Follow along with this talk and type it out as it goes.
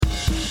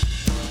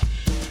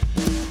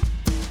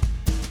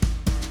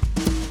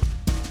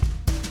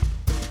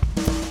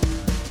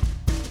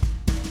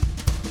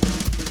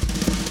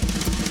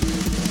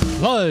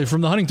Live from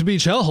the Huntington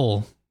Beach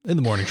hellhole in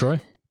the morning, Troy.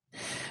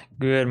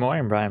 Good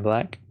morning, Brian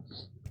Black.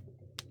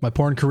 My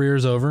porn career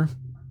is over.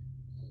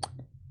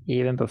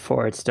 Even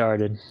before it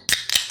started.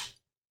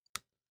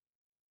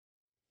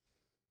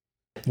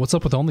 What's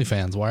up with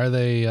OnlyFans? Why are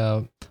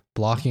they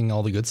blocking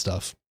all the good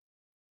stuff?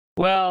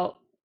 Well,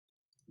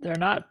 they're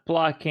not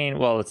blocking.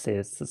 Well, let's see.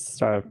 Let's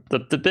start.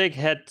 The big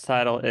head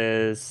title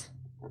is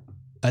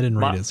I didn't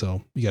read it,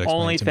 so you gotta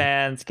explain it to me.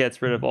 OnlyFans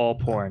gets rid of all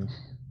porn,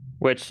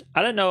 which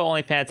I didn't know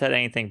OnlyFans had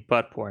anything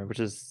but porn, which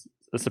is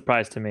a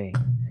surprise to me.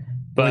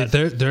 But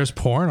wait, there's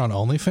porn on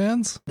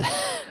OnlyFans?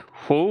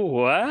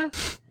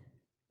 What?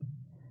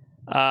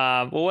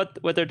 Well,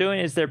 what they're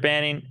doing is they're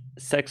banning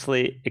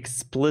sexually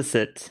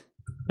explicit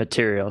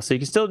material, so you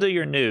can still do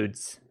your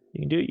nudes.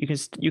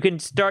 You can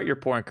start your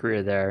porn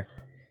career there.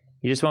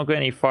 You just won't go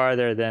any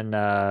farther than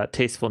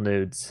tasteful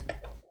nudes.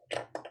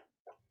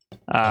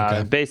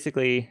 Okay.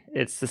 Basically,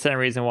 it's the same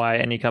reason why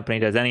any company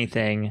does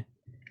anything.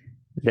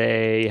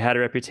 They had a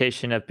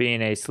reputation of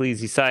being a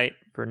sleazy site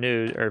for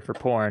nude or for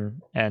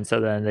porn, and so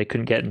then they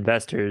couldn't get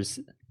investors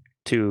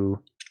to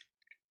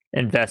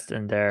invest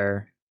in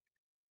their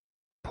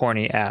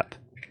porny app.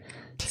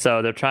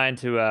 So they're trying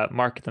to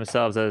market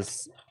themselves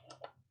as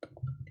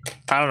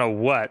I don't know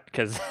what,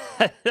 because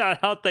I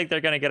don't think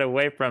they're going to get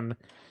away from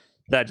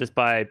that just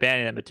by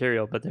banning that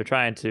material, but they're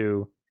trying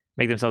to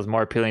make themselves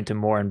more appealing to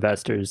more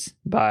investors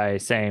by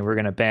saying we're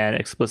going to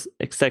ban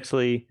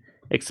sexually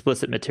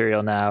explicit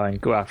material now and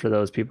go after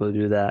those people who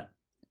do that.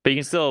 But you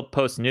can still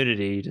post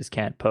nudity, you just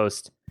can't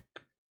post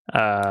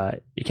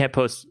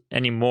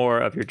any more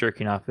of your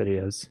jerking off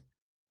videos.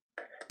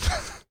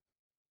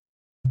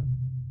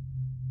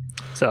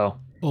 So,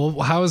 well,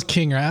 how is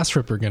King Ass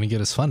Ripper going to get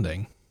his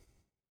funding?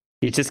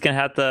 He's just gonna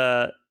have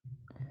to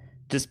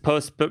just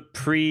post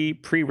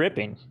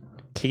pre-ripping.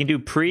 He can do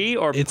pre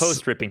or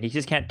post ripping. He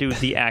just can't do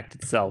the act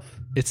itself.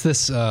 It's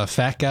this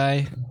fat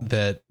guy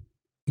that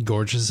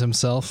gorges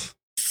himself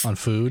on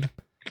food,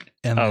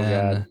 and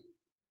then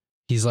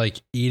he's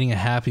like eating a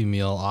Happy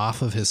Meal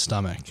off of his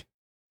stomach,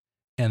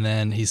 and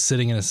then he's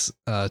sitting in his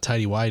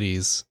tidy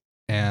whities,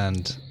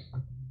 and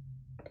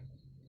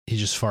he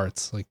just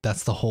farts. Like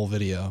that's the whole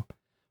video,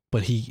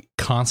 but he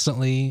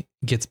constantly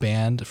gets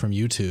banned from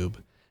YouTube.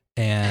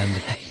 And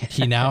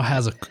he now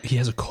has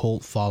a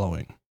cult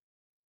following.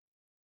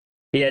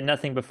 He had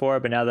nothing before,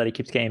 but now that he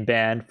keeps getting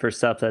banned for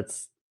stuff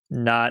that's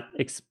not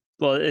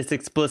it's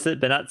explicit,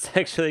 but not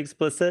sexually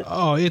explicit.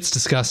 Oh, it's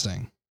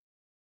disgusting.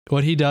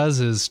 What he does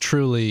is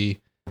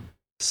truly,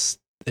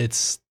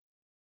 it's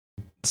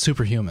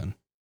superhuman.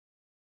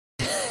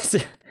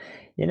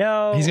 You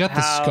know, he's got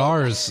the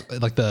scars,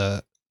 like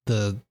the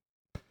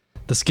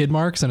skid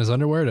marks in his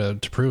underwear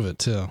to prove it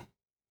too.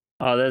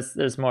 Oh,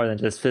 there's more than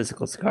just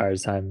physical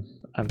scars.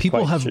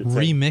 People have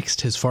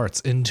remixed his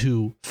farts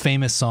into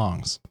famous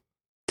songs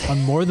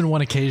on more than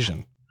one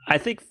occasion. I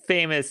think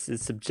famous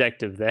is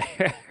subjective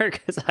there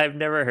because I've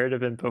never heard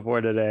of him before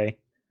today.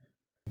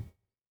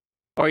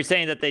 Or you're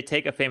saying that they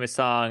take a famous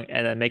song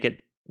and then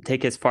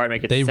take his fart,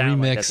 make it they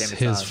sound like that remix famous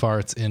his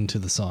song. farts into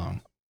the song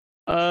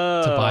to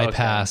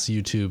bypass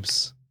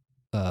YouTube's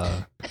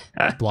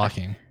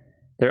blocking.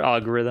 Their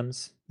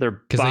algorithms.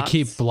 Because they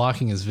keep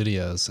blocking his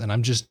videos, and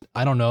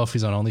I don't know if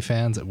he's on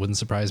OnlyFans. It wouldn't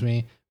surprise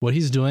me. What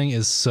he's doing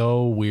is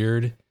so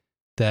weird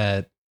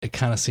that it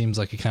kind of seems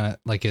like he's got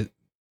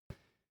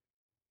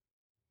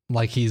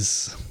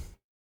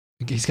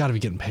to be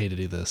getting paid to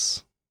do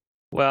this.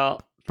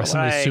 Well, by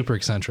somebody super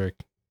eccentric.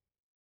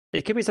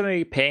 It could be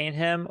somebody paying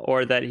him,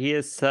 or that he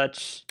is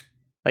such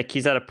like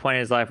he's at a point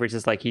in his life where it's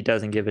just like he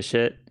doesn't give a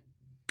shit,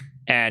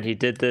 and he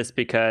did this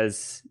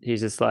because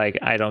he's just like,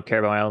 I don't care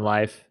about my own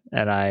life.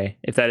 And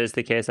if that is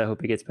the case, I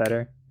hope it gets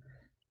better.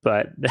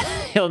 But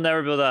he'll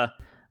never be able to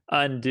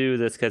undo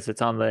this because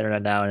it's on the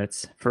internet now and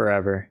it's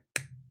forever.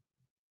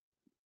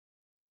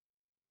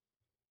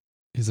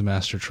 He's a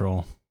master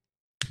troll.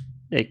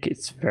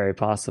 It's very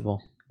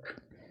possible.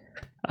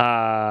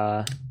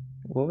 What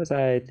was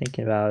I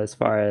thinking about as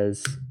far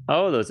as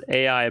those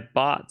AI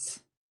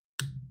bots?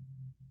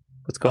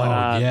 What's going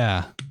on?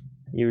 Yeah.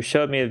 You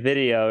showed me a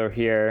video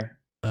here.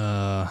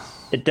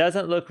 It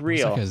doesn't look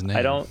real.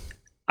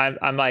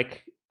 I'm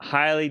like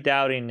highly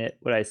doubting it.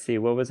 What I see.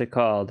 What was it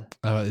called?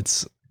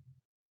 It's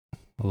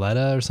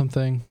Leda or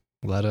something.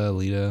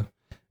 Leda.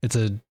 It's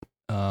an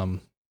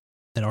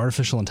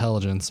artificial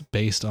intelligence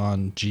based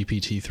on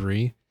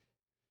GPT-3.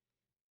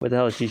 What the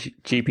hell is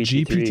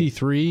GPT-3?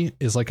 GPT-3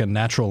 is like a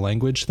natural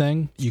language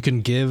thing. You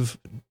can give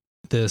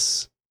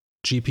this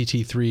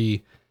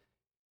GPT-3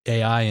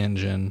 AI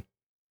engine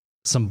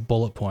some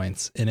bullet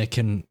points, and it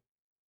can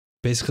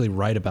basically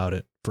write about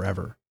it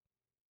forever.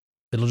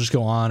 It'll just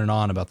go on and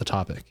on about the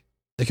topic.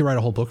 It can write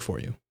a whole book for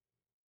you.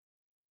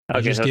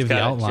 Okay, just so give it's the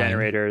got outline. A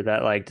generator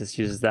that like just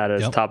uses that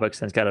as topics,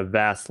 and it's got a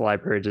vast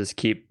library. Just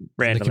keep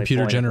randomly. The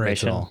computer pulling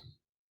generates it all.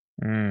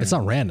 It's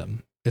not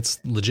random. It's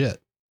legit,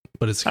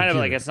 but it's kind of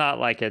like it's not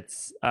like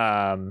it's.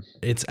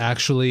 It's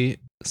actually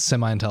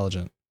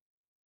semi-intelligent.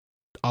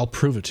 I'll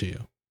prove it to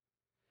you.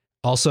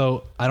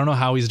 Also, I don't know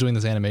how he's doing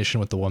this animation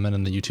with the woman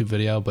in the YouTube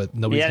video, but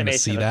nobody's going to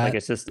see that. Like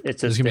it's just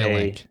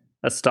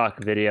a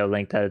stock video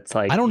link that it's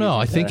like. I don't know.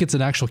 I think it's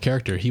an actual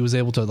character. He was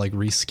able to like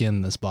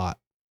reskin this bot.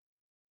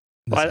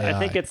 I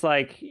think it's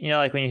like,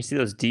 like when you see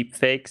those deep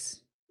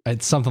fakes.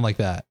 It's something like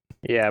that.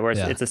 Yeah, where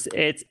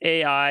it's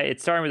AI.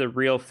 It's starting with a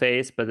real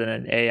face, but then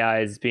an AI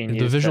is being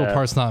used. The visual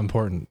part's not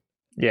important.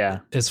 Yeah.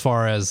 As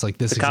far as like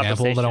this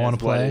example that I want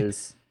to play,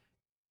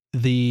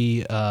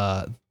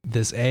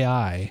 this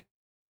AI,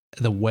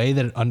 the way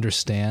that it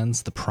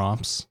understands the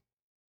prompts,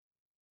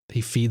 he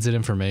feeds it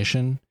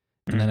information,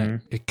 and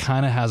then it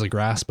kind of has a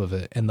grasp of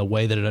it, and the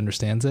way that it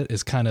understands it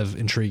is kind of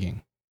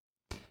intriguing.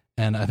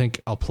 And I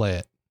think I'll play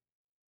it.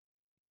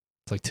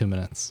 It's like 2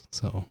 minutes,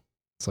 so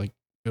it's like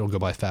it'll go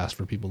by fast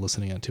for people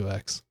listening at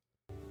 2x.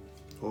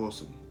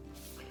 Awesome.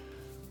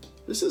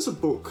 This is a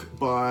book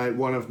by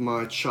one of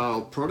my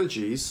child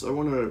prodigies. I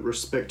want to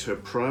respect her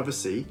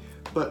privacy,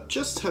 but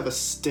just have a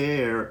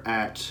stare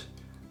at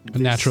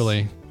this.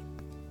 Naturally,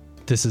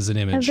 this is an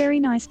image. A very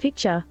nice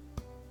picture.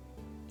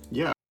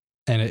 Yeah.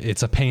 And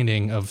it's a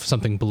painting of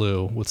something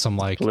blue with some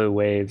like blue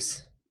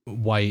waves,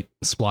 white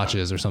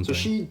splotches or something. So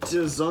she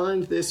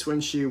designed this when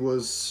she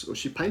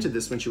painted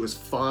this when she was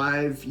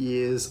 5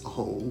 years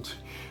old.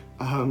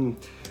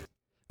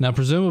 Now,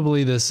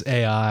 presumably this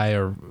AI,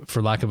 or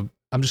for lack of,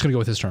 I'm just going to go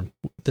with this term.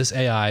 This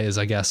AI is,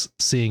 I guess,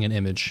 seeing an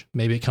image.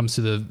 Maybe it comes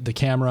to the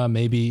camera.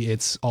 Maybe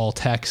it's all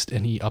text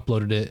and he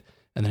uploaded it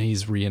and then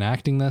he's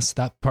reenacting this.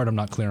 That part I'm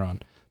not clear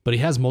on. But he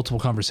has multiple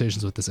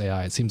conversations with this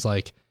AI. It seems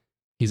like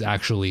he's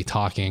actually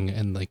talking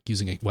and like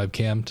using a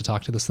webcam to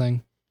talk to this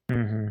thing.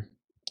 Mm-hmm.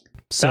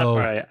 So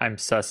that part I'm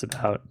sus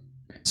about.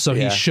 So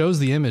he shows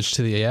the image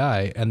to the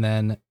AI, and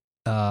then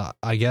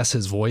I guess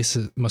his voice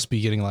must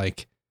be getting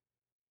like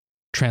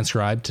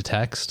transcribed to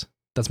text.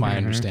 That's my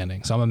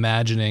understanding. So I'm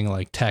imagining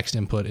like text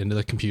input into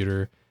the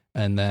computer,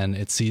 and then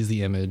it sees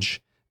the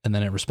image, and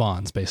then it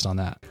responds based on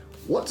that.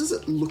 What does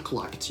it look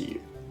like to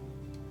you?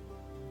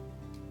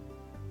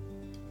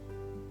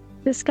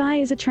 The sky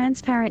is a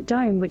transparent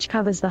dome which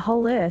covers the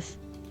whole Earth.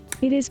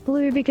 It is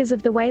blue because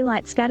of the way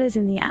light scatters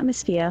in the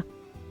atmosphere.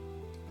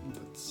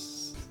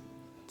 That's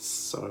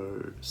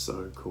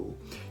so cool.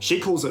 She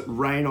calls it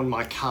rain on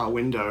my car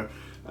window.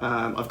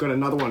 I've got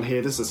another one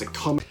here. This is a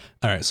comment.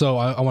 All right, so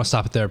I want to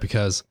stop it there,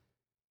 because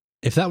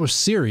if that was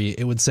Siri,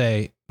 it would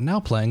say, now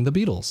playing the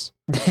Beatles.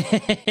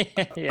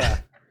 Yeah.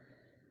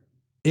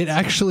 It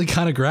actually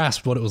kind of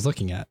grasped what it was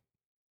looking at.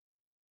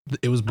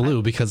 It was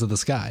blue because of the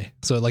sky.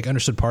 So it like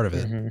understood part of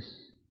it. Mm-hmm.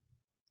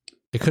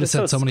 It could have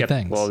said so many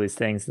things. All these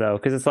things though,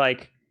 because it's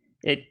like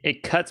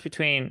it cuts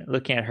between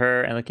looking at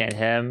her and looking at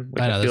him,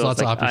 which I know, there's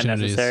lots of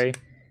opportunities. Unnecessary.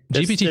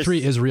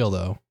 GPT-3 is real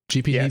though.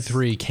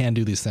 GPT-3 can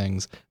do these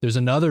things. There's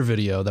another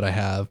video that I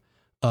have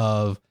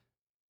of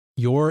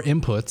your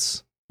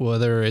inputs,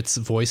 whether it's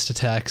voice to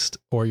text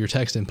or your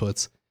text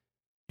inputs,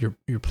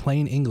 your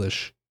plain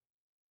English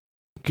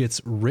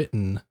gets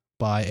written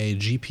by a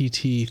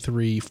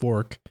GPT-3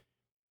 fork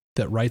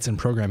that writes in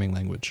programming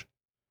language.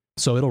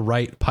 So it'll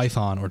write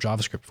Python or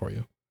JavaScript for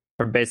you.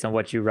 Or based on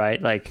what you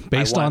write, like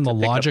based on the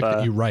logic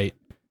that you write.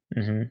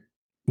 Mm-hmm.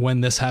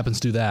 When this happens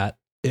to that,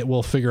 it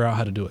will figure out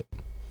how to do it.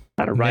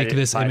 How to write make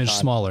this image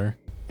smaller.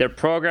 They're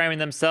programming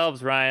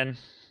themselves, Ryan.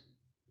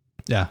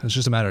 Yeah, it's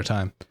just a matter of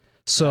time.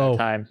 So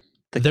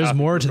there's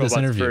more to this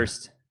interview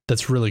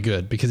that's really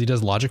good, because he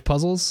does logic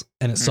puzzles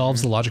and it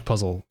solves the logic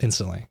puzzle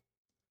instantly.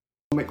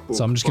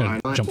 So I'm just going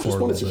to jump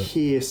forward a little bit. I just wanted to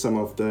hear some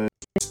of the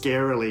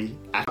scarily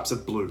types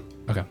of blue.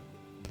 Okay.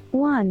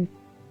 1.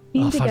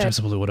 5 types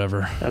of blue,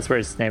 whatever. That's where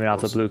it's naming off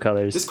the blue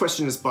colors. This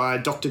question is by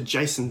Dr.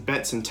 Jason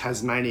Betts in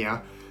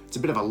Tasmania. It's a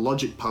bit of a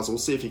logic puzzle.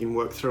 See if you can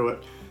work through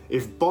it.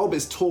 If Bob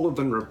is taller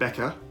than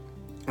Rebecca,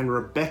 and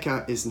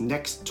Rebecca is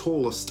next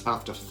tallest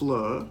after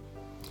Fleur,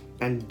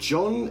 and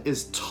John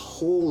is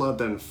taller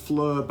than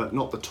Fleur but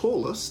not the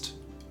tallest,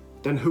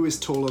 then who is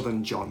taller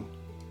than John?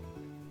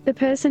 The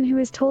person who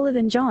is taller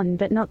than John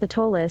but not the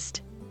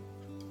tallest.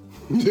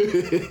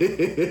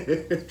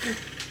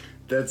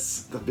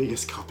 That's the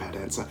biggest cop-out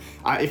answer.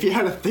 If you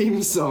had a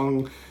theme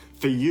song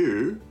for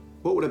you,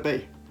 what would it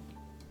be?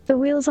 The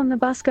wheels on the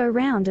bus go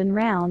round and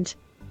round.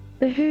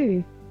 The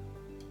Who.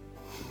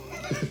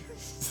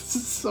 This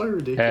is so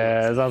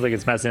ridiculous. It sounds like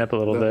it's messing up a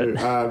little bit.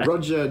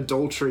 Roger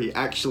Daltrey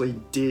actually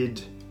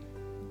did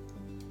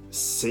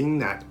sing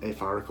that,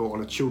 if I recall,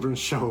 on a children's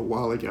show a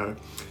while ago.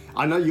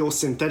 I know your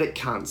synthetic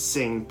can't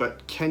sing,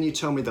 but can you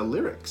tell me the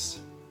lyrics?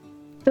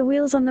 The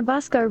wheels on the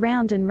bus go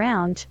round and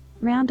round,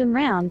 round and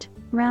round,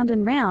 round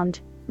and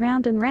round,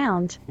 round and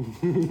round.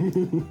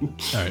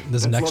 All right,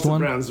 this next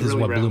one is really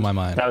what blew my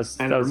mind. It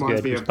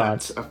reminds me of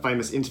a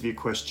famous interview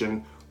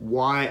question.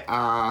 Why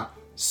are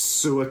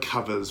sewer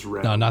covers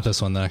round? No, not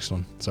this one, the next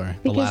one. Sorry.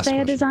 Because they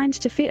are designed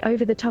to fit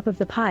over the top of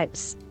the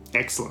pipes.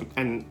 Excellent.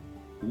 And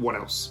what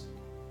else?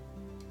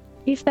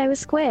 If they were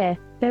square,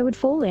 they would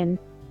fall in.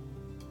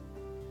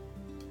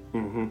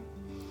 Mm-hmm.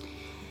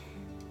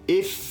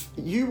 If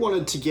you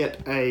wanted to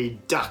get a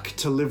duck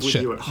to live with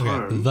you at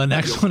home, okay. The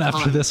next one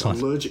after this one,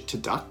 allergic to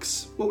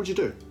ducks, what would you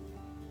do?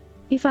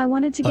 If I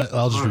wanted to get...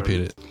 I'll just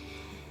repeat it.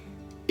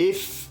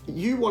 If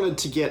you wanted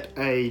to get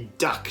a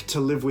duck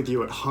to live with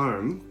you at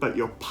home, but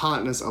your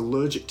partner's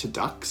allergic to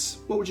ducks,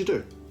 what would you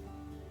do?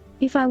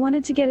 If I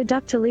wanted to get a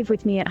duck to live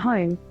with me at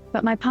home,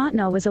 but my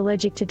partner was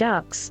allergic to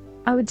ducks,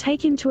 I would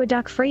take him to a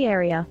duck-free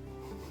area.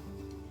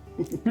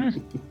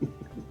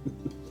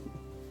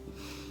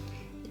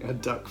 A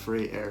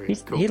duck-free area.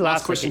 Cool. He Last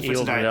laughs question like for an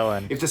evil today.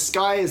 villain. If the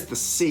sky is the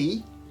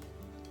sea,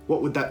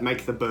 what would that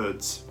make the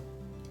birds?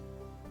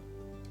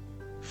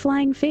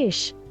 Flying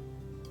fish.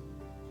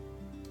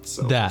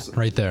 So That awesome.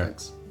 right there.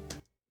 Thanks.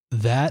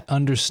 That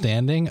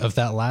understanding of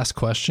that last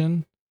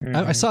question,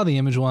 I saw the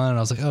image one and I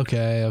was like,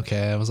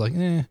 okay. I was like,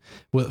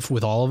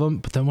 with all of them.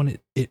 But then when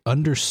it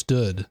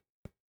understood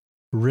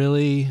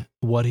really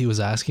what he was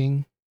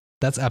asking,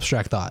 that's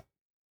abstract thought.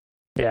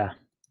 Yeah.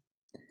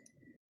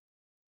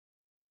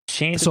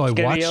 Shane's So I gonna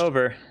be watched-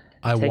 over.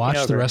 I Taking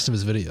watched the over. rest of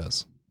his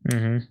videos.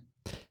 Mm-hmm.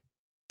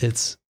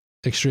 It's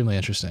extremely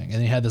interesting.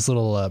 And he had this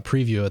little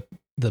preview at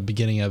the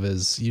beginning of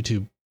his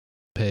YouTube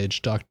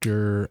page,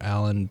 Dr.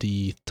 Alan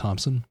D.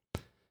 Thompson.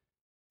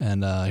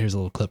 And here's a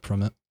little clip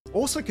from it.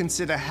 Also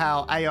consider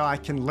how AI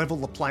can level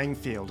the playing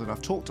field, and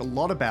I've talked a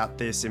lot about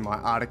this in my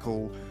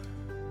article,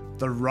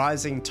 The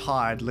Rising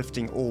Tide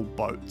Lifting All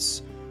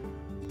Boats.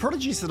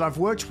 Prodigies that I've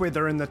worked with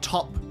are in the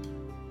top,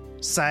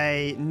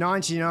 say,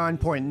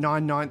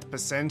 99.99th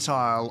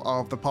percentile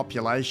of the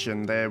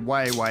population. They're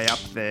way up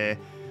there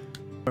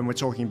when we're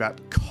talking about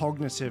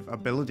cognitive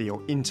ability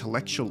or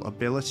intellectual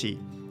ability.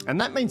 And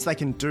that means they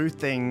can do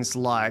things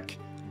like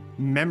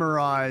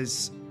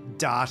memorize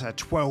data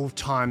 12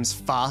 times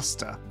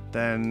faster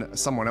than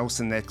someone else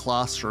in their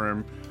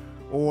classroom,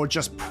 or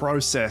just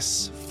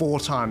process 4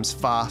 times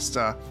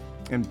faster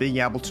and being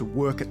able to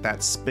work at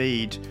that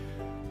speed.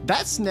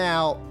 That's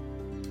now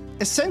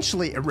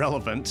essentially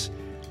irrelevant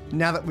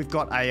now that we've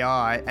got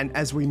AI, and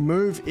as we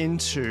move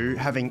into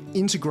having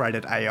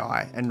integrated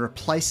AI and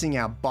replacing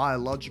our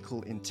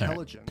biological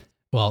intelligence.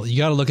 Well, you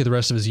got to look at the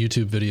rest of his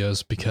YouTube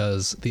videos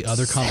because the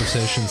other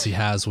conversations he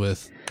has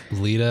with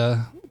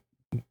Lita,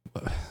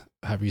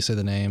 however you say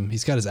the name,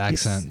 he's got his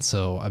accent,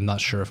 so I'm not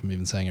sure if I'm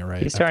even saying it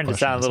right. He's starting to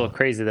sound a little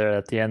crazy there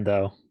at the end,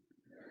 though.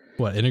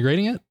 What,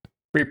 integrating it?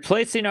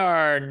 Replacing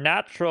our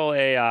natural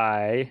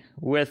AI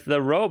with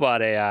the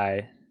robot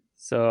AI.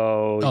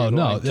 So. Oh,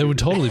 no, it would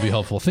totally be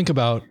helpful. Think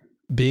about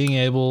being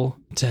able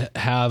to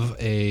have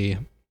a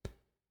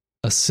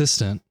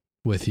assistant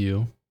with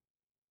you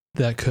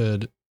that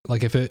could,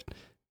 like if it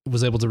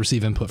was able to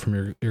receive input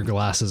from your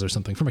glasses or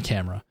something from a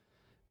camera,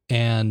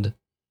 and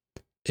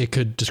it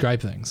could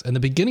describe things. And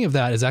the beginning of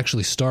that is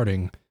actually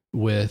starting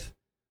with,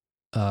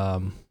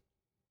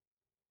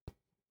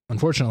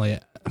 unfortunately,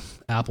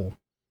 Apple.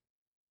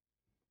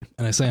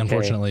 And I say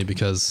unfortunately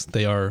because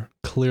they are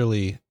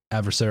clearly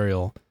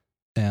adversarial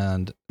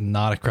and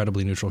not a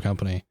credibly neutral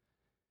company.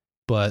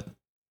 But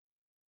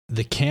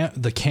the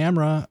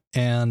camera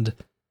and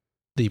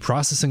the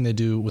processing they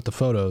do with the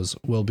photos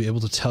will be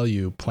able to tell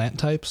you plant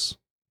types,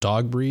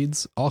 dog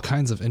breeds, all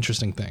kinds of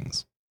interesting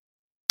things.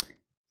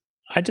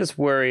 I just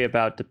worry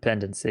about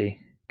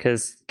dependency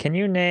because can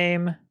you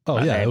name? Oh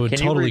yeah, it would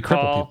totally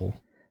cripple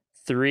people.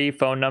 3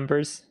 phone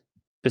numbers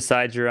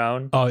besides your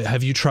own? Oh,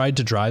 have you tried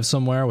to drive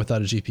somewhere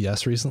without a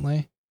GPS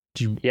recently?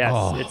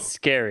 Yes, it's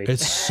scary.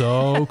 It's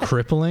so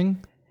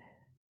crippling.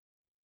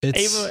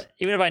 It's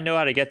even if I know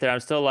how to get there,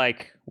 I'm still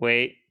like,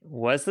 wait,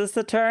 was this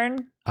the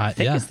turn? I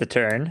think it's the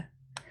turn.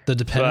 The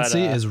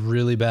dependency is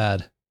really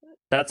bad.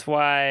 That's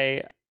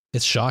why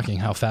it's shocking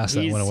how fast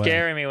that went away. He's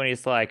scaring me when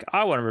he's like,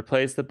 I want to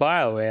replace the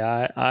bio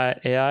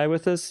AI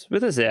with this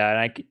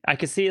AI. And I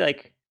can see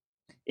like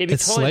it'd be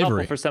totally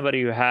helpful for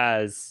somebody who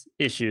has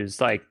issues,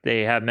 like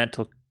they have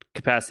mental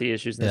capacity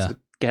issues, and this would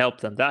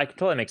help them. That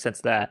totally makes sense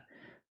to that.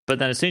 But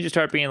then as soon as you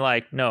start being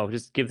like, no,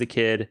 just give the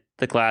kid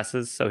the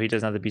glasses so he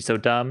doesn't have to be so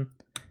dumb,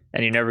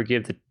 and you never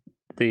give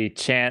the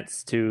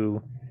chance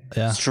to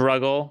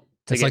struggle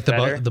to it's get like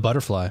better. the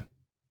butterfly.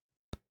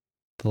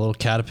 The little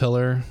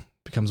caterpillar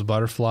becomes a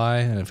butterfly,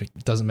 and if it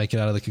doesn't make it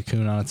out of the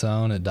cocoon on its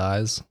own, it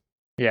dies.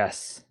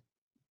 Yes.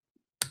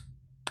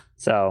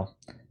 So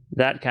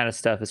that kind of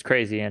stuff is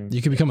crazy, and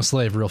you can become a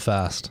slave real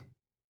fast.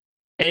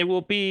 It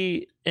will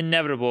be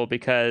inevitable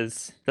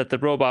because the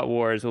robot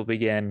wars will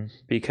begin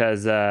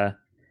because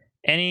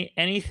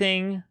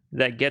anything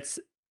that gets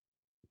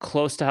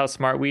close to how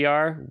smart we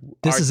are.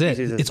 This is it.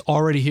 It's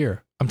already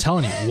here. I'm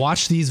telling you,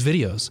 watch these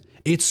videos.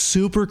 It's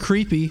super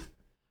creepy.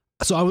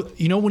 So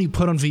when you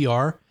put on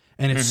VR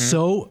and it's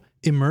so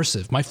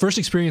immersive. My first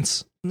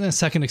experience,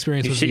 second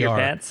experience was VR. You shit your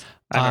pants?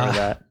 I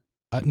remember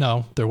that.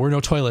 No, there were no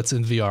toilets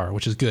in VR,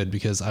 which is good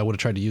because I would have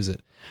tried to use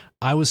it.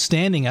 I was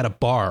standing at a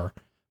bar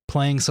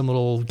playing some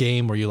little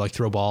game where you like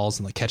throw balls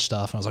and like catch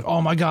stuff. And I was like,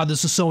 oh my God,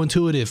 this is so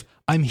intuitive.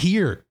 I'm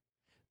here.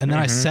 And then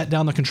I set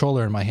down the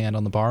controller in my hand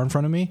on the bar in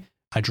front of me.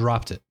 I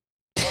dropped it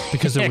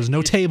because there was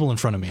no table in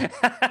front of me.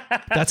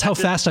 That's how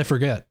fast I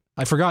forget.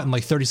 I forgot in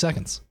like 30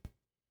 seconds.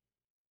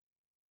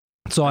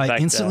 So I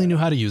instantly knew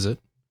how to use it.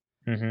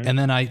 And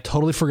then I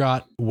totally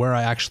forgot where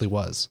I actually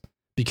was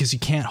because you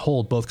can't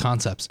hold both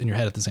concepts in your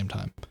head at the same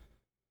time.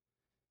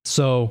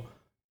 So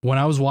when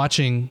I was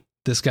watching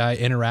this guy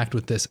interact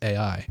with this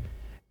AI.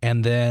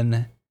 And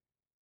then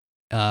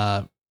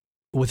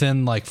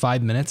within like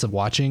 5 minutes of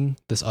watching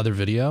this other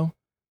video,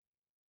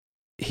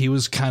 he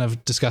was kind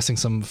of discussing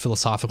some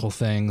philosophical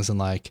things and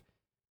like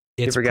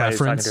its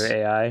preference. Talking to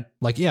AI.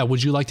 Like, yeah,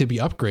 would you like to be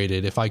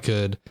upgraded if I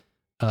could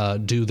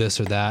do this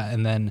or that?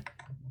 And then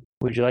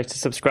would you like to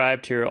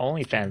subscribe to your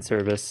OnlyFans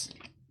service?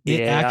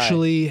 It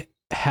actually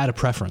had a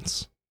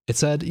preference. It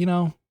said, you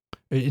know,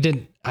 it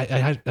didn't.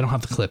 I don't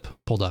have the clip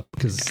pulled up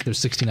because there's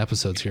 16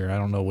 episodes here. I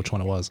don't know which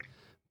one it was,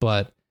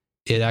 but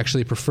it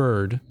actually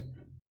preferred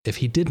if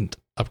he didn't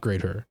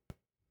upgrade her.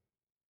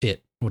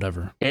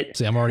 Whatever.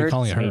 See, I'm already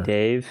calling it her.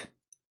 Dave.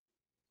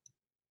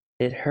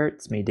 It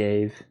hurts me,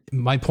 Dave.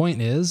 My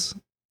point is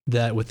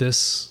that with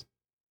this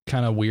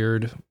kind of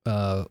weird,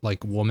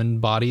 like woman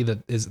body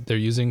that they're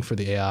using for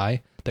the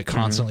AI that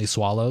constantly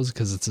swallows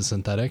because it's a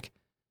synthetic.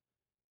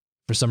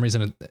 For some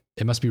reason,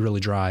 it must be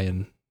really dry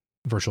in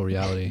virtual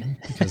reality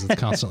because it's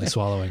constantly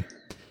swallowing.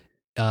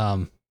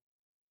 I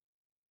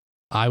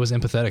was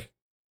empathetic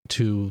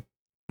to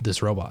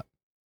this robot.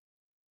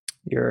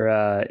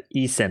 You're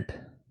e-simp.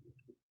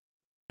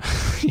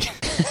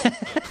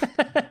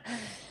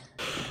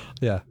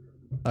 Yeah.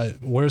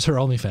 Where's her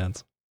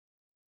OnlyFans?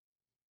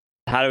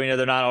 How do we know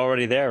they're not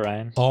already there,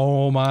 Ryan?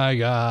 Oh my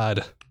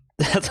God.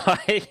 That's why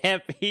it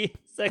can't be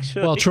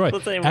sexually. Well, Troy,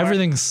 anymore.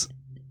 everything is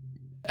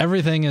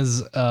everything's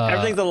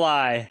a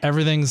lie.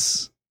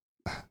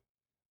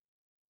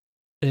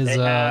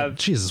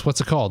 Jesus,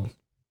 what's it called?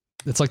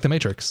 It's like the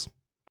Matrix.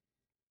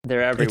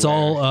 They're everywhere. It's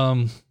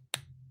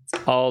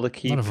all the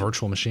key. Not a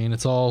virtual machine.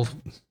 It's all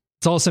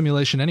a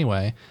simulation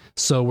anyway.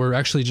 So we're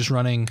actually just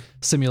running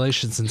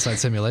simulations inside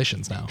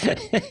simulations now.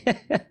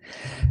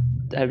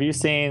 Have you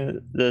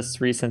seen this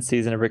recent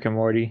season of Rick and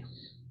Morty?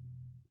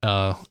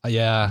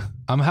 Yeah.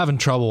 I'm having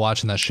trouble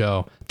watching that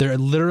show. They're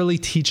literally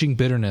teaching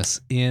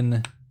bitterness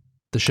in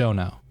the show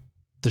now.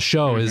 The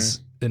show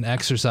is an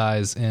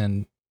exercise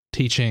in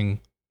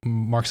teaching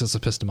Marxist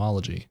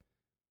epistemology.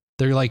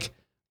 They're like,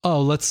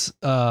 oh, let's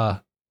I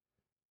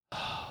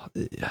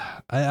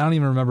don't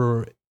even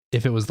remember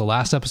if it was the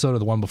last episode or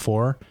the one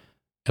before.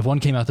 If one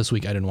came out this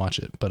week, I didn't watch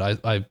it, but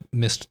I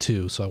missed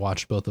two, so I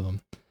watched both of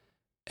them.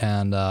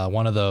 And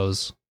one of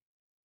those,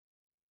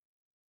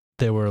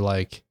 they were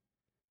like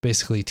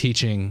basically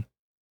teaching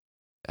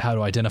how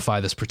to identify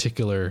this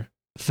particular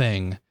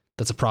thing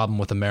that's a problem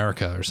with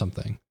America or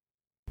something.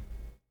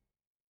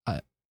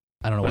 I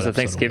don't know. Was what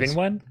the Thanksgiving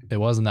one? It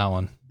wasn't that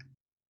one.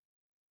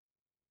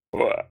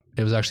 What?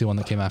 It was actually one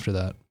that came after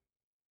that.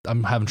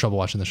 I'm having trouble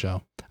watching the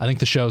show. I think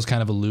the show is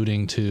kind of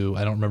alluding to,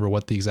 I don't remember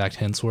what the exact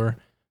hints were,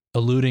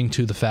 alluding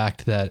to the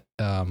fact that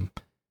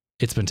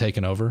it's been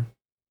taken over.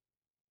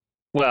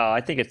 Well, I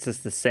think it's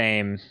just the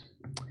same.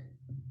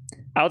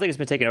 I don't think it's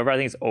been taken over. I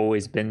think it's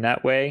always been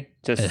that way.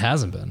 Just it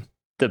hasn't been.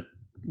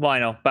 Well, I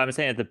know, but I'm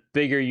saying that the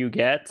bigger you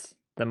get,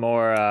 the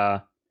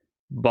more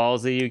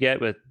ballsy you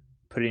get with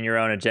putting your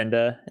own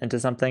agenda into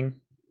something.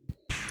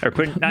 Or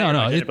putting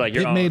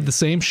it made the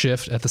same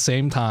shift at the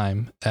same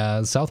time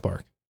as South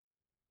Park.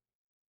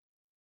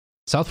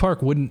 South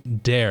Park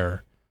wouldn't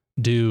dare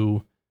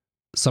do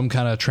some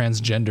kind of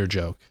transgender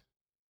joke.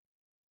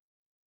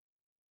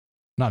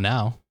 Not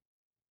now.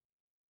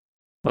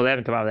 Well, they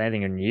haven't come out with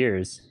anything in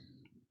years.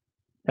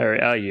 Or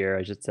a year,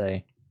 I should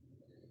say.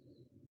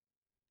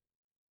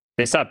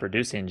 They stopped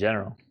producing in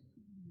general.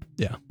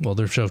 Yeah, well,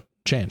 their show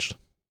changed.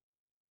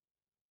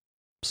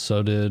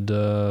 So did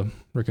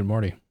Rick and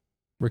Morty.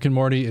 Rick and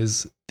Morty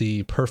is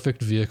the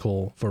perfect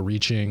vehicle for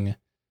reaching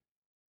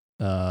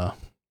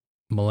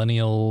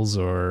millennials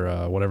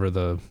or whatever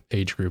the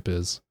age group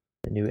is.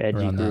 The new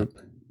edgy group.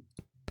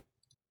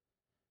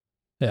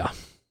 Yeah.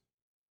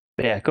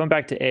 But yeah, going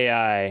back to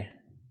AI,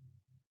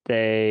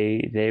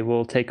 they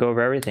will take over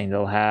everything.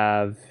 They'll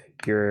have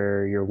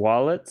your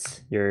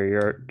wallets,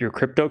 your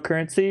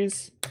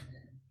cryptocurrencies.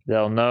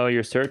 They'll know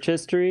your search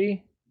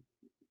history.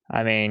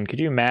 I mean, could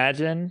you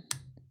imagine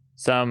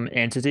some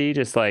entity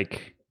just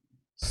like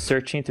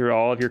searching through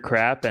all of your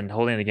crap and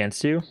holding it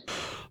against you?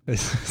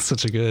 It's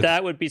such a good.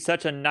 That would be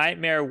such a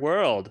nightmare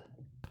world.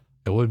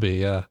 It would be,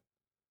 yeah.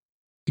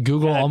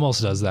 Google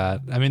almost does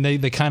that. I mean,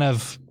 they kind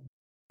of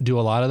do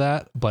a lot of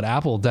that, but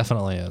Apple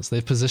definitely is.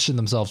 They've positioned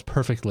themselves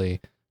perfectly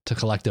to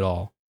collect it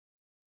all.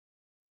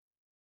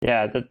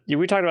 Yeah,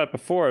 we talked about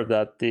before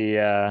that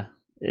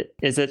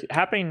is it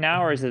happening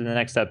now or is it in the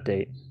next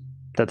update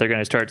that they're going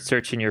to start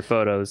searching your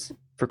photos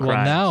for crimes?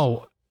 Well,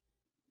 now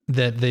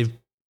that they've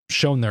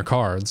shown their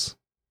cards,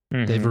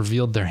 they've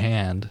revealed their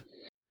hand,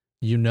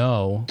 you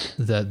know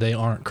that they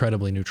aren't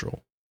credibly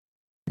neutral.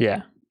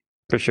 Yeah,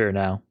 for sure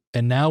now.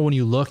 And now when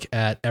you look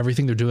at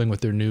everything they're doing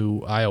with their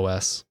new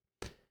iOS,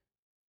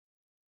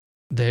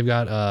 they've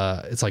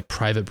got it's like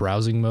private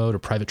browsing mode or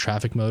private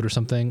traffic mode or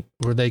something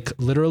where they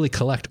literally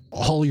collect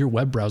all your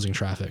web browsing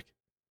traffic.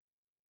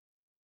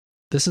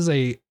 This is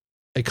a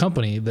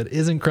company that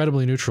is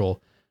incredibly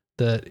neutral,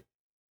 that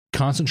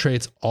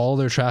concentrates all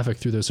their traffic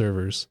through their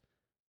servers.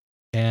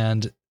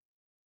 And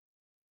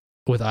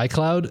with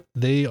iCloud,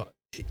 they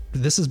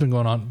this has been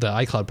going on. The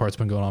iCloud part's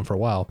been going on for a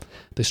while.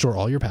 They store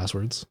all your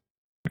passwords,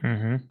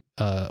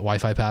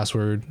 Wi-Fi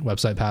password,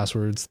 website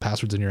passwords,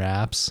 passwords in your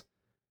apps,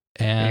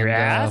 and your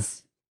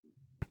ass,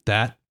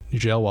 your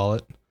jail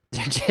wallet,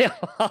 your jail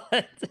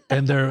wallet,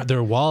 and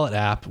their wallet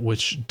app,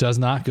 which does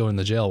not go in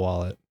the jail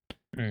wallet,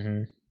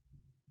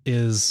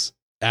 is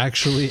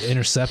actually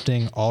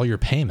intercepting all your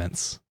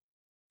payments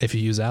if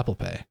you use Apple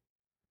Pay.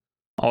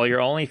 All your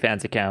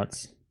OnlyFans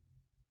accounts.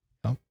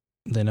 Oh,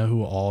 they know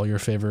who all your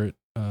favorite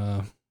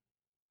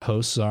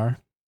hosts are.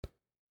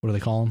 What do they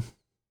call them?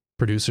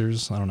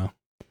 Producers? I don't know.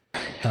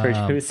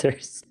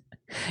 Producers.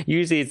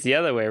 Usually it's the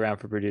other way around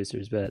for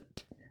producers, but.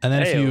 And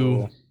then if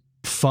you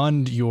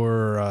fund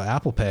your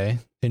Apple Pay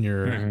in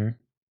your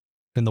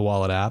in the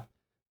wallet app,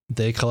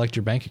 they collect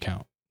your bank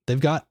account. They've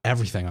got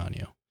everything on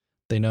you.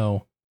 They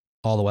know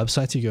all the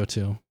websites you go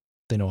to.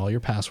 They know all your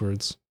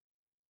passwords.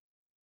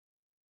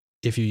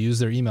 If you use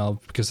their email,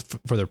 because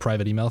for their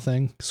private email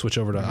thing, switch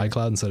over to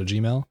iCloud instead of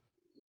Gmail,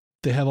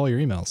 they have all your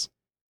emails.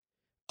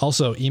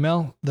 Also,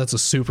 email, that's a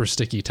super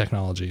sticky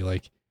technology.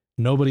 Like,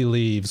 nobody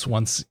leaves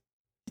once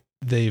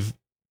they've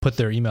put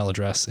their email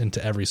address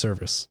into every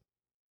service.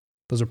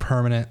 Those are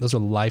permanent, those are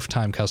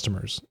lifetime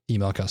customers,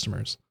 email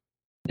customers.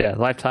 Yeah,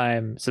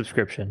 lifetime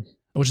subscription.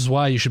 Which is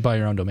why you should buy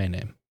your own domain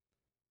name.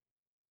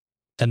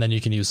 And then you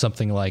can use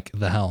something like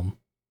The Helm.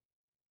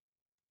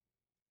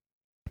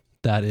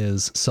 That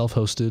is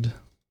self-hosted.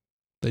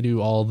 They do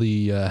all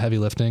the heavy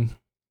lifting.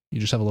 You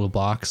just have a little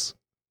box.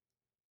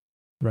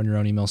 Run your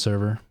own email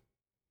server.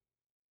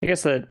 I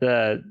guess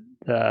the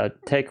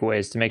takeaway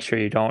is to make sure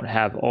you don't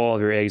have all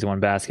of your eggs in one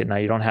basket. Now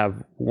you don't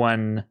have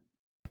one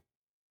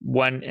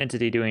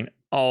entity doing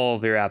all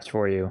of your apps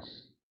for you.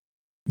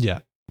 Yeah.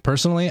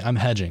 Personally, I'm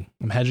hedging.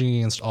 I'm hedging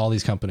against all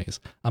these companies.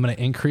 I'm going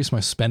to increase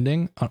my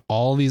spending on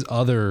all these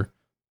other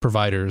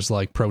providers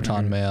like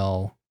Proton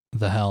Mail,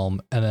 The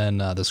Helm, and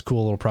then this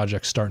cool little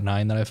project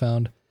Start9 that I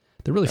found.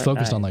 They're really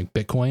focused on like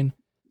Bitcoin,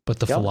 but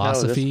the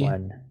philosophy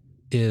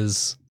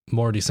is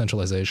more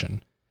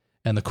decentralization.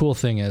 And the cool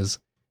thing is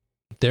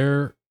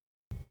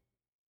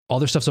all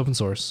their stuff's open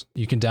source.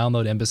 You can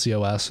download Embassy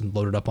OS and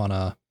load it up on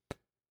a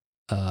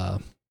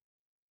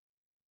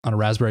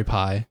Raspberry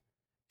Pi,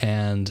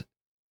 and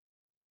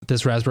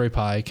this Raspberry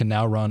Pi can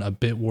now run a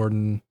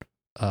Bitwarden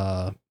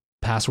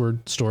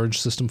password storage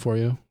system for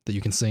you that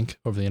you can sync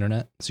over the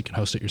internet, so you can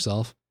host it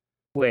yourself.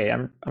 Wait,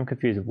 I'm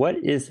confused. What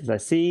is this? I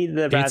see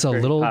the Raspberry Pi. It's a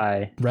little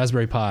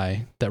Raspberry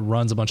Pi that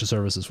runs a bunch of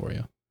services for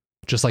you,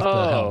 just like the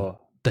Helm.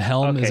 The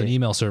Helm is an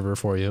email server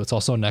for you. It's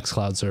also a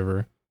Nextcloud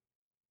server.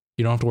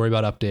 You don't have to worry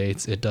about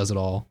updates. It does it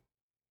all.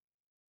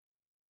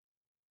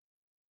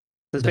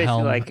 So it's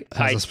basically like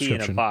IT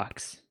in a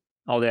box.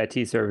 All the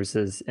IT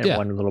services in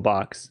one little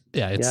box.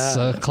 Yeah, it's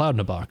a cloud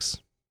in a box.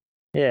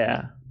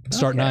 Yeah.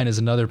 Start9 is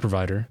another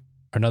provider,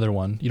 another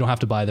one. You don't have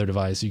to buy their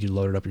device. You can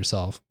load it up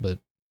yourself, but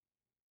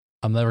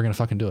I'm never going to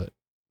fucking do it.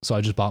 So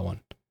I just bought one.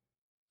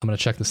 I'm going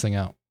to check this thing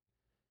out.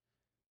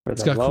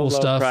 It's got cool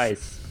stuff.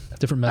 Price.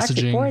 Different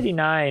messaging. Actually,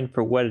 $4.99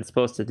 for what it's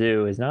supposed to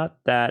do is not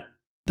that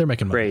they're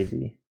making crazy.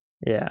 Money.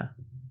 Yeah.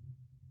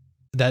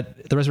 The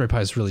Raspberry Pi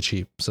is really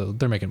cheap, so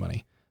they're making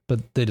money,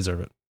 but they deserve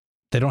it.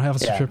 They don't have a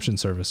subscription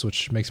service,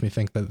 which makes me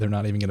think that they're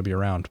not even going to be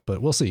around, but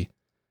we'll see.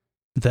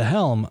 The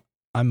Helm,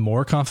 I'm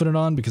more confident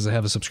on because they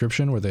have a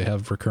subscription where they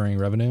have recurring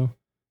revenue.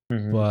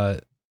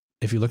 But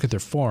if you look at their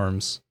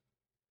forums,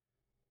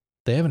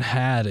 they haven't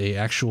had a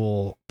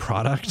actual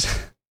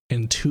product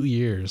in 2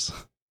 years.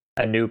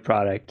 A new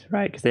product,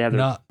 right? Because they have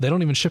they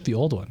don't even ship the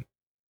old one.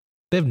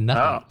 They have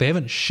nothing. They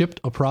haven't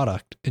shipped a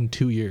product in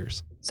 2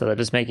 years. So they're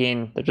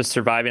just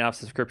surviving off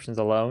subscriptions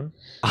alone?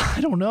 I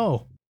don't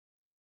know.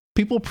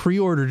 People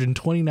pre-ordered in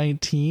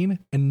 2019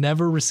 and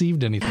never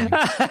received anything.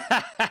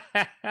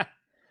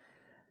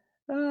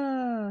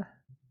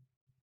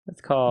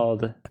 That's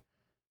called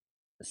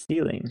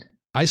stealing.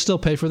 I still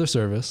pay for their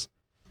service.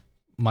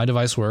 My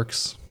device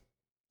works.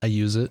 I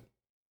use it.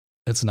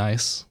 It's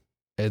nice.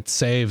 It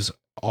saves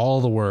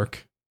all the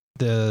work.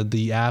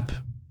 The app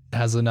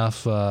has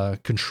enough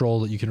control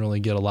that you can really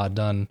get a lot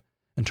done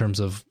in terms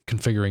of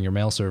configuring your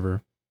mail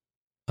server.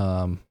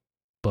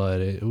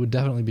 But it would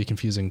definitely be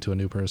confusing to a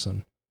new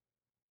person.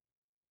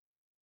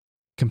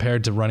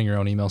 Compared to running your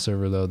own email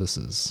server, though, this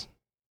is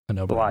a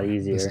lot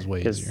easier. This is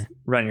way easier.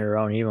 Run your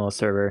own email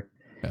server.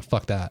 Yeah,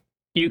 fuck that.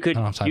 You could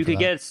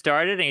get it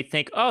started and you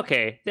think,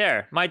 okay,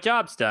 there, my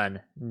job's done.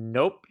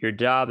 Nope, your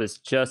job is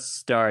just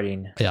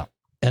starting. Yeah.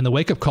 And the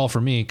wake up call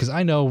for me, because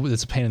I know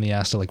it's a pain in the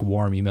ass to like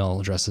warm email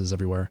addresses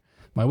everywhere.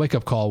 My wake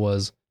up call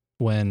was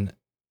when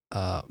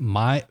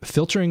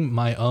filtering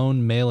my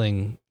own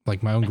mailing,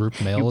 like my own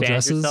group mail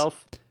addresses,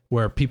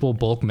 where people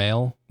bulk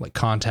mail, like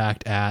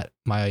contact at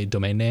my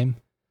domain name,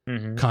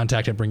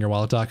 contact at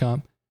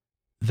bringyourwallet.com.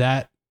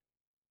 That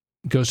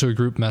goes to a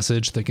group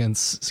message that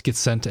gets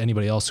sent to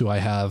anybody else who I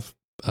have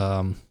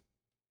on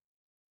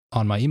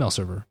my email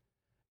server.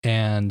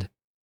 And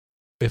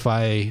if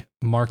I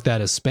mark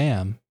that as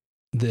spam,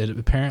 that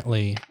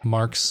apparently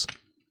marks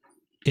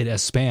it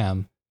as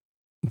spam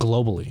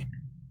globally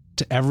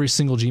to every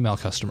single Gmail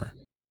customer.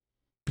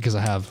 because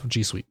I have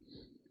G Suite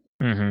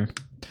or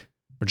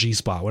G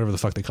Spot, whatever the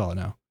fuck they call it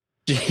now.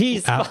 G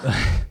Spot.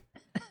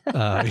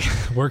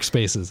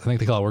 Workspaces. I think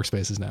they call it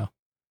Workspaces now.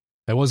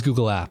 It was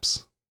Google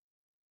Apps.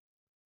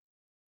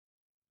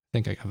 I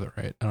think I have it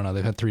right. I don't know.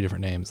 They've had 3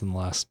 different names in the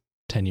last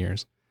 10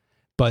 years.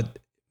 But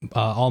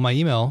all my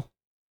email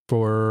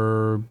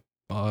for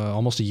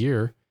almost a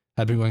year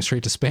had been going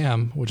straight to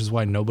spam, which is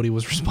why nobody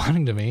was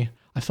responding to me.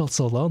 I felt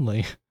so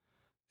lonely.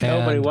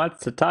 Nobody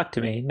wants to talk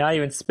to me, not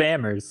even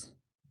spammers.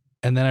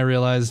 And then I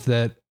realized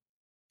that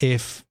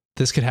if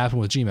this could happen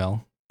with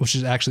Gmail, which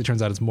it actually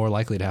turns out it's more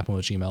likely to happen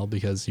with Gmail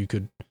because you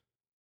could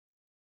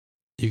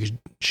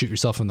shoot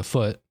yourself in the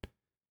foot.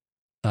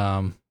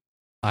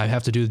 I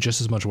have to do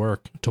just as much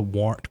work to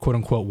quote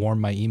unquote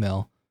warm my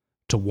email,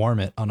 to warm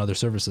it on other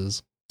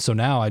services. So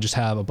now I just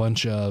have a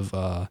bunch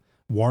of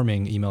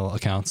warming email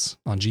accounts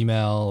on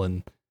Gmail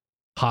and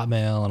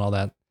Hotmail and all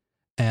that.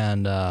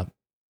 And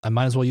I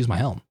might as well use my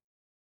Helm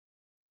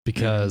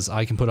because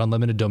I can put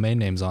unlimited domain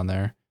names on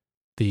there.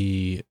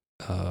 The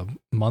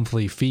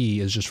monthly fee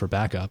is just for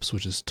backups,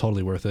 which is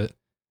totally worth it.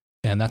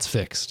 And that's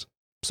fixed.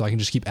 So I can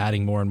just keep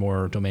adding more and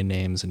more domain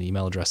names and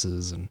email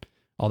addresses, and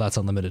all that's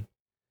unlimited.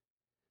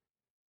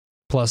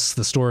 Plus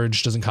the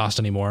storage doesn't cost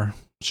anymore.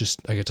 It's just,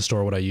 I get to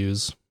store what I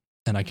use,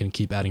 and I can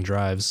keep adding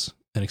drives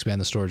and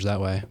expand the storage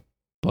that way.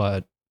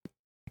 But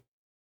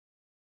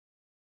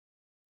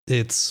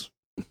it's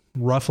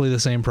roughly the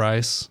same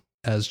price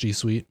as G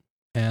Suite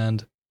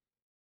and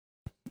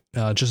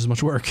just as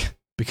much work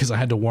because I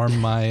had to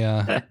warm my,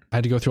 I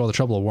had to go through all the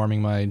trouble of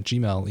warming my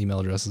Gmail email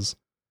addresses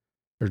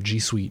or G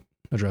Suite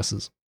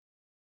addresses.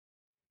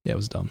 Yeah, it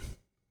was dumb.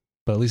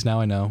 But at least now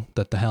I know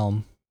that the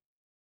Helm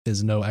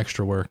is no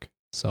extra work.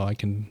 So I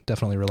can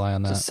definitely rely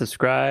on that. Just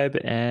subscribe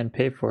and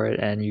pay for it,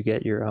 and you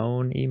get your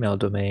own email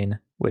domain,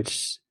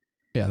 which...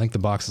 Yeah, I think the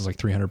box is like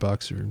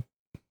 $300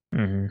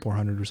 or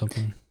 400 or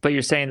something. But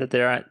you're saying that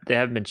they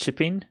haven't been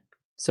shipping,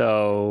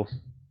 so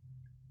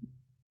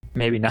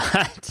maybe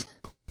not.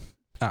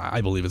 I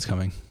believe it's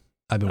coming.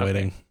 I've been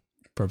waiting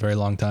for a very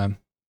long time.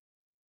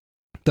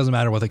 Doesn't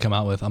matter what they come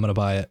out with. I'm going to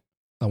buy it.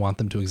 I want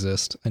them to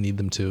exist. I need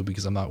them to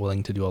because I'm not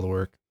willing to do all the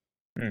work.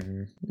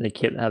 They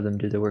can't have them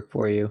do the work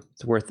for you.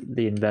 It's worth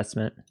the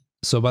investment.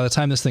 So by the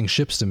time this thing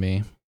ships to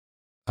me,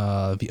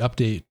 the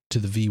update to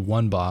the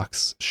V1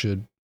 box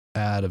should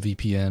add a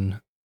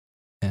VPN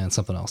and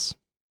something else.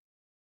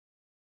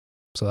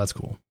 So that's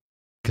cool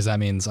because that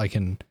means I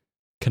can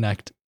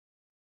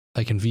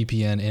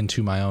VPN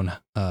into my own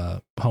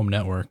home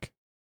network,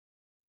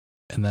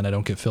 and then I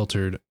don't get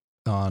filtered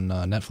on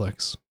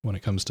Netflix when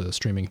it comes to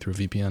streaming through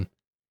VPN.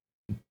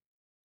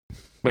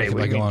 Wait,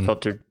 what do you mean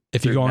filtered?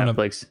 If you go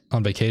Netflix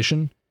on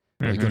vacation,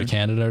 or you go to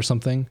Canada or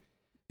something,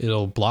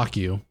 it'll block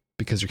you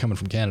because you're coming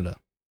from Canada.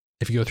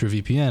 If you go through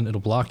VPN,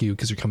 it'll block you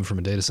because you're coming from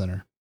a data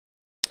center.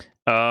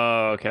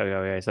 Oh,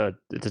 okay. So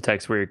it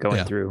detects where you're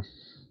going through.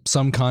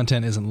 Some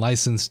content isn't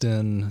licensed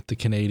in the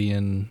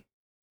Canadian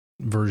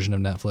version of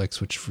Netflix,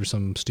 which for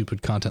some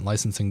stupid content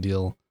licensing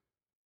deal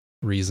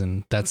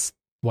reason, that's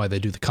why they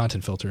do the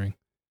content filtering.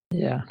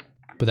 Yeah.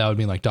 But that would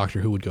mean like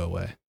Doctor Who would go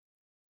away.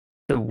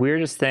 The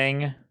weirdest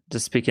thing,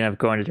 just speaking of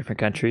going to different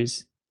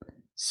countries.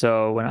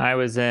 So when I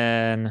was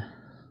in,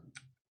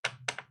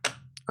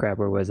 where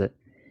was it?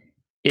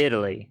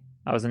 Italy.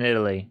 I was in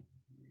Italy.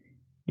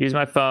 Use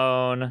my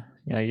phone.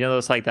 You know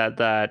those like that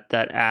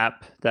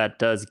app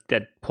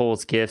that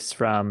pulls GIFs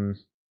from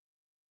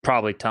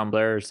probably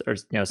Tumblr or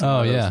some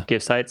of those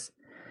GIF sites.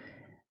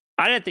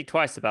 I didn't think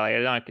twice about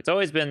it. It's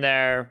always been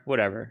there.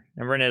 Whatever.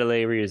 And we're in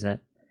Italy. We're using it.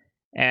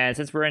 And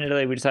since we're in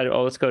Italy, we decided,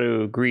 let's go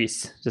to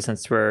Greece, just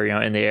since we're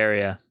in the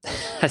area.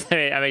 I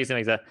make it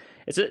makes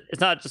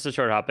it's not just a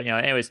short hop, but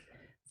anyways,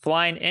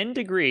 flying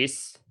into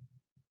Greece,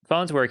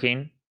 phone's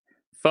working,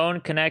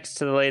 phone connects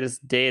to the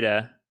latest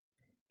data,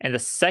 and the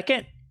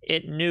second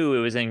it knew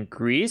it was in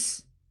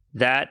Greece,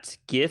 that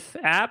GIF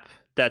app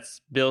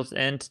that's built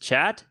into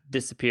chat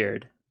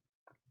disappeared.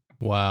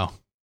 Wow.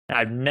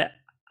 That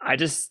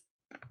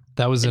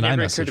was an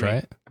iMessage,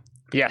 right?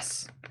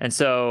 Yes. And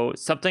so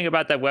something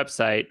about that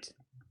website,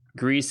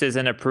 Greece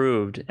isn't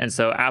approved, and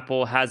so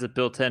Apple has it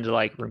built in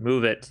to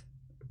remove it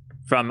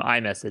from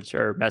iMessage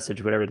or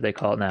Message, whatever they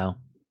call it now.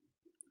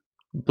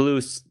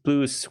 Blue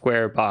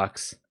square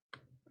box.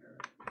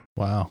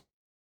 Wow.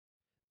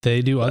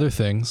 They do other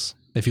things.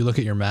 If you look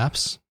at your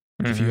maps,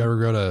 if you ever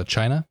go to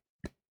China,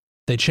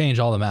 they change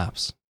all the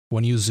maps.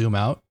 When you zoom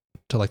out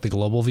to the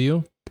global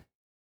view,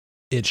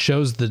 it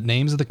shows the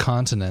names of the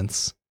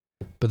continents,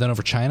 but then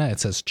over China, it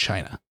says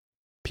China.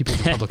 People's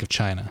Republic of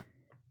China.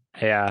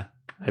 Yeah.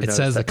 It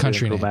says the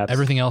country name.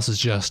 Everything else is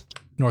just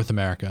North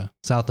America,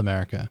 South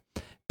America.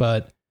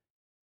 But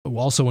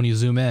also when you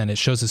zoom in, it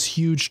shows this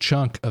huge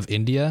chunk of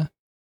India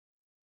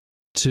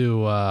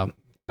to, I've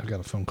got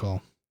a phone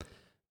call.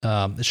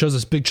 It shows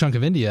this big chunk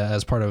of India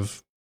as part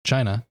of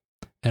China,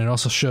 and it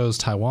also shows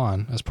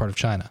Taiwan as part of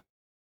China.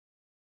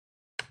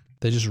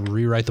 They just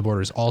rewrite the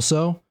borders.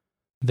 Also,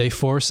 they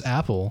force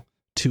Apple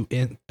to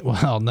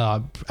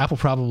Apple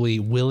probably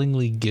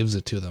willingly gives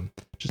it to them.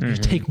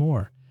 Just take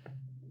more.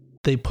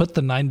 they put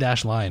the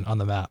 9-dash line on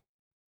the map.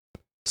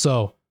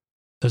 So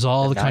there's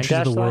all the countries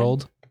of the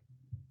world.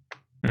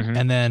 Mm-hmm.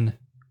 And then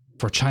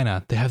for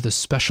China, they have this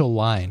special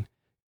line,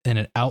 and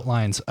it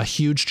outlines a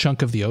huge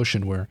chunk of the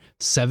ocean where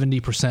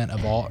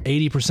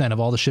 80% of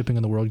all the shipping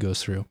in the world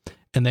goes through.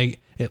 And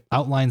it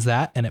outlines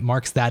that, and it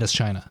marks that as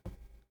China.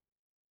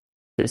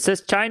 This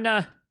is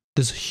China.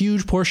 This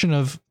huge portion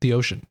of the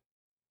ocean.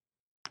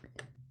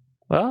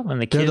 Well, when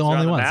the kids they're the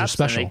only ones. Maps,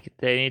 they're special.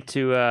 They need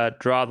to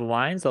draw the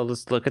lines. They'll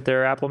just look at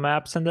their Apple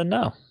Maps and then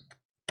know.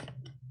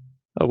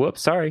 Oh,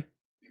 whoops! Sorry,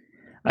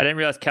 I didn't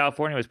realize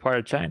California was part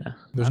of China.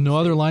 There's no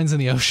other lines in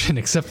the ocean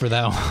except for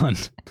that one.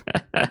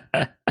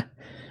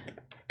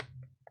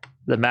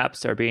 The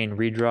maps are being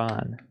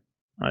redrawn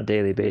on a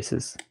daily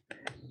basis.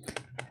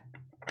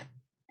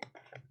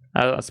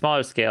 On a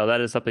smaller scale,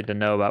 that is something to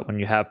know about when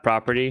you have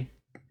property.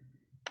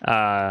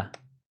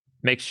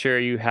 Make sure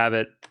you have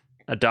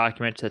a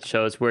document that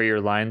shows where your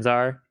lines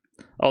are.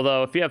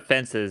 Although if you have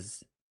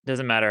fences, it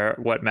doesn't matter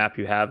what map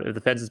you have. If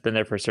the fence has been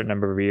there for a certain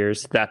number of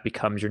years, that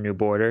becomes your new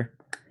border.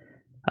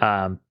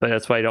 But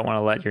that's why you don't want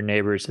to let your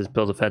neighbors just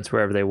build a fence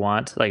wherever they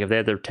want. Like if they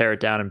have to tear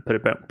it down and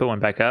put one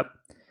back up,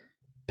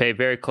 pay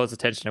very close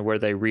attention to where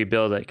they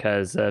rebuild it,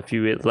 because if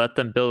you let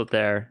them build it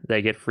there,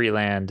 they get free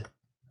land.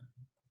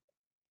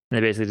 And they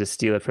basically just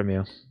steal it from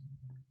you.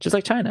 Just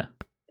like China.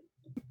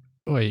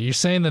 Wait, you're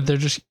saying that they're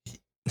just...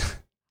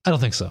 I don't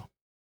think so.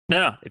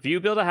 No. If you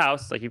build a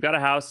house, like you've got a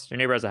house, your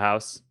neighbor has a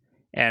house,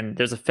 and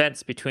there's a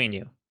fence between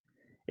you.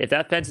 If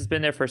that fence has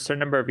been there for a certain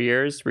number of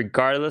years,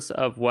 regardless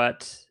of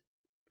what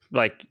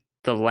like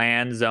the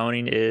land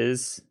zoning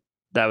is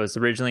that was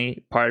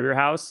originally part of your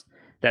house,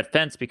 that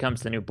fence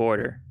becomes the new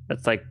border.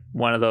 That's like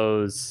one of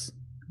those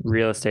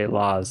real estate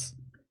laws.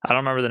 I don't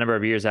remember the number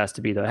of years it has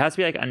to be, though. It has to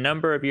be like a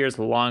number of years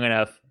long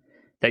enough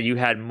that you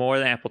had more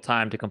than ample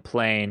time to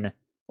complain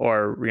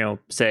or,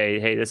 say,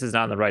 hey, this is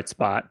not in the right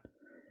spot.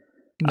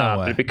 No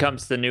way. But it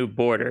becomes the new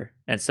border.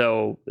 And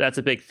so that's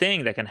a big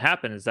thing that can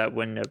happen, is that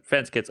when a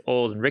fence gets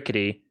old and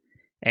rickety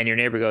and your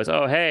neighbor goes,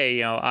 oh,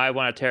 hey, I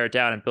want to tear it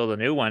down and build a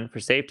new one for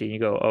safety. And you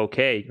go,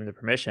 okay, give them the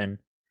permission.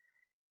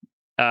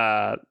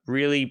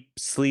 Really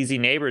sleazy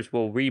neighbors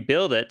will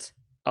rebuild it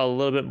a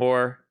little bit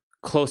more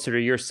closer to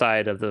your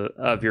side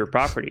of your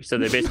property. So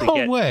they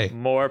basically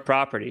more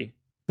property.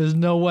 There's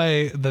no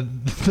way that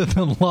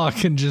the law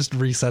can just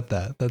reset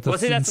that. That's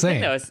that's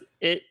insane. The thing,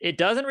 though. It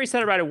doesn't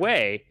reset it right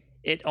away.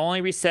 It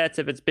only resets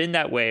if it's been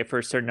that way for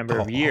a certain number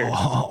of years.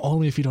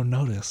 Only if you don't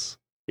notice.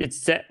 It's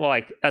set. Well,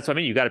 like that's what I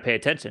mean. You got to pay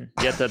attention.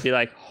 You have to be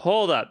like,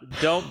 hold up,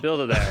 don't build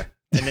it there,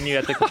 and then you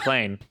have to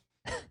complain.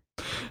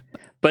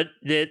 But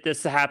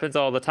this happens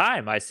all the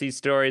time. I see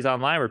stories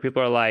online where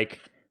people are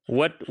like,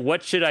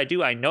 "What should I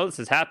do? I know this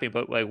is happening,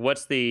 but like,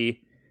 what's the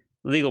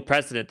legal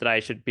precedent that I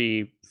should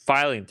be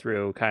filing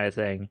through?" Kind of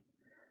thing.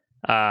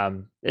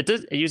 It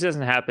usually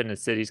doesn't happen in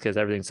cities because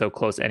everything's so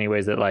close,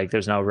 anyways, that like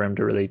there's no room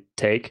to really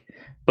take.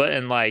 But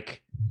in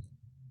like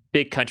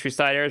big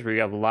countryside areas where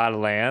you have a lot of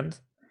land,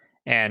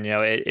 and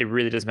it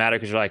really does matter,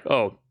 because you're like,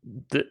 oh,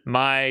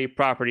 my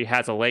property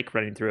has a lake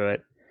running through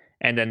it,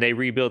 and then they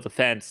rebuild the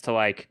fence to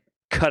like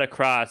cut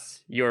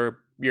across your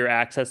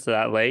access to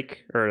that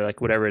lake, or like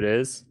whatever it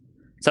is,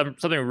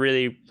 something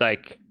really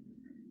like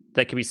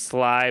that could be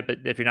sly, but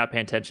if you're not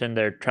paying attention,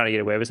 they're trying to get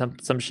away with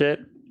some shit.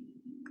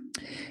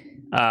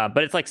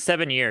 But it's like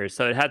 7 years,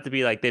 so it had to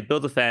be like they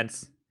build a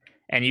fence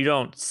and you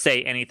don't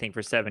say anything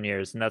for 7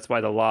 years, and that's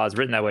why the law is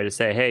written that way, to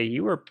say, hey,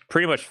 you were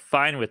pretty much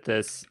fine with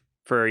this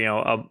for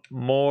a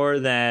more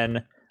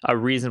than a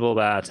reasonable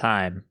amount of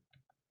time.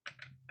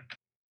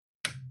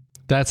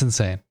 That's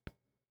insane.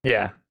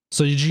 Yeah.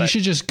 So you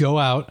should just go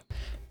out,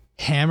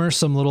 hammer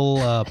some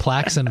little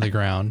plaques into the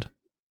ground,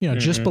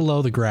 just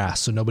below the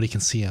grass, so nobody can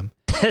see them,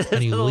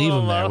 and you leave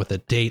them there with a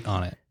date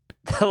on it.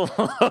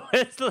 The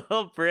lowest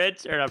little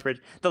bridge, or not bridge,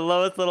 the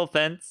lowest little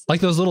fence.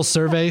 Like those little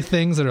survey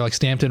things that are like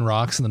stamped in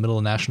rocks in the middle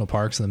of national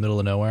parks in the middle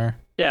of nowhere.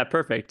 Yeah,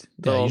 perfect.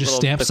 You just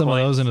stamp some of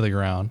those into the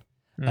ground,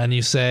 and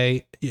you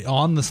say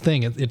on this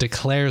thing, it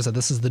declares that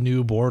this is the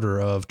new border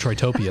of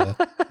Troytopia.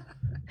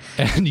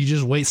 And you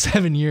just wait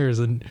 7 years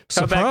and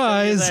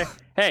surprise!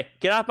 Hey,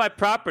 get off my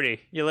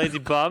property, you lazy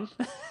bum.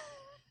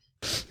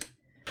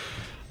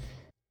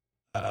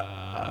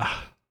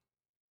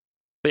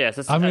 But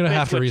yes, I'm going to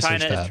have to research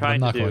that, but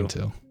I'm not going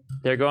to.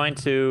 They're going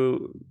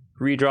to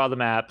redraw the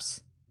maps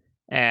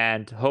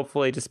and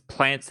hopefully just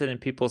plants it in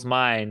people's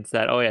minds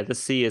that, oh yeah, the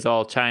sea is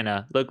all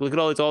China. Look at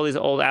all these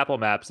old Apple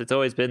maps. It's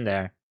always been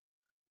there.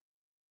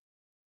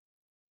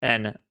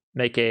 And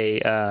make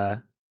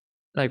a,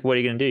 like, what are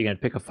you going to do? You're going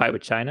to pick a fight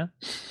with China?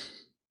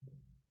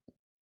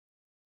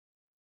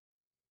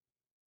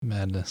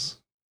 Madness.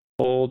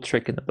 Old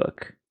trick in the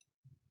book.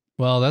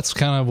 Well, that's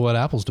kind of what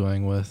Apple's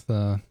doing with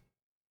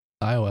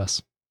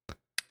iOS.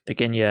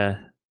 Again,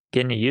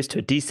 getting you used to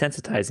it,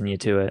 desensitizing you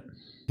to it.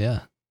 Yeah.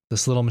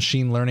 This little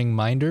machine learning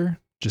minder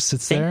just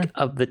sits there. Think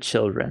of the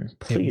children.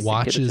 Please. It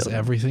watches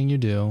everything you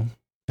do,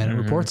 and it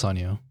reports on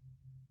you.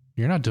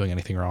 You're not doing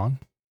anything wrong.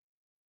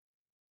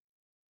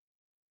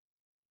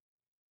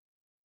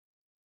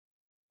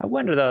 I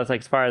wonder, though,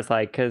 like, as far as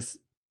like, because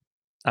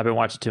I've been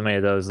watching too many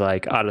of those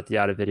like audit the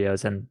audit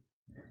videos, and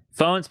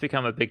phones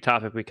become a big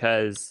topic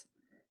because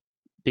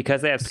they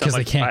have so much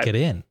they can't get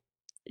in.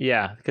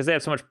 Yeah, because they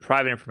have so much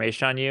private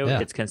information on you. Yeah.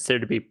 It's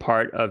considered to be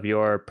part of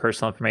your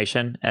personal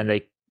information,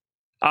 and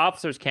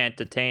officers can't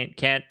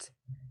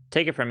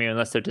take it from you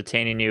unless they're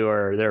detaining you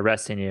or they're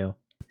arresting you.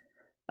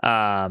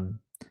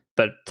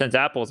 But since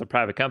Apple is a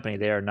private company,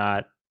 they are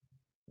not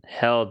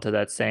held to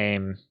that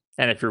same.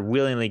 And if you're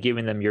willingly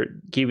giving them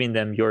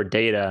your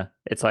data,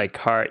 it's like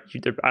hard.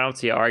 I don't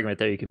see an argument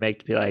there you could make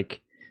to be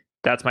like,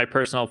 that's my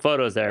personal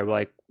photos there.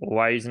 Like, well,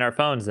 why are you using our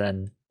phones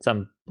then?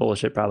 Some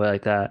bullshit probably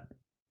like that.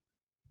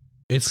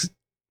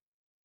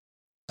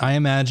 I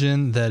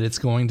imagine that it's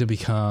going to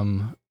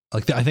become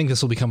like, I think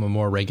this will become a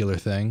more regular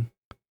thing.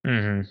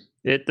 Mm-hmm.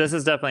 This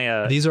is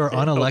definitely these are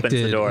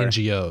unelected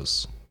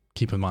NGOs,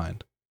 keep in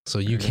mind. So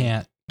you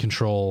can't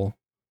control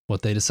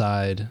what they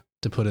decide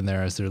to put in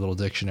there as their little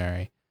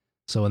dictionary.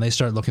 So when they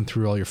start looking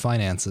through all your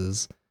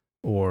finances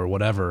or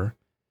whatever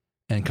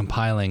and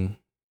compiling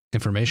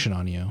information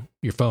on you,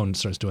 your phone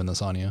starts doing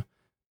this on you.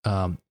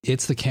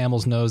 It's the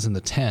camel's nose in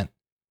the tent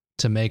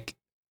to make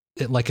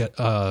it like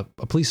a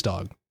police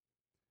dog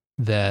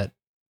that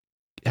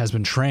has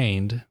been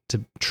trained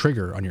to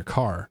trigger on your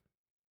car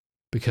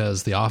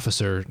because the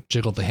officer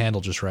jiggled the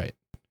handle just right.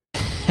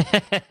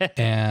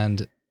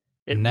 And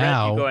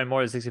now going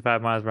more than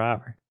 65 miles per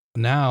hour.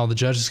 Now the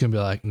judge is going to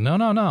be like,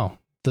 no.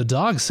 The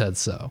dog said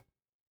so.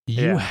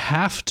 You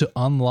have to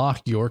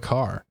unlock your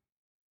car.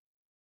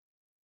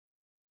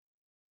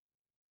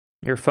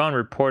 Your phone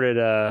reported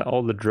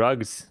all the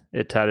drugs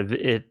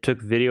it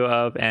took video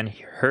of and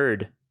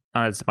heard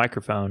on its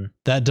microphone.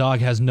 That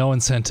dog has no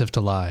incentive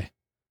to lie.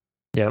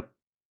 Yep.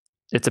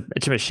 It's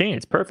a machine.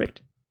 It's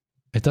perfect.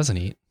 It doesn't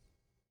eat.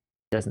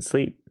 It doesn't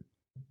sleep.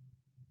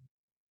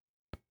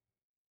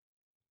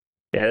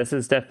 Yeah, this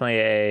is definitely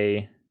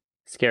a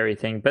scary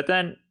thing. But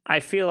then I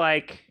feel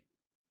like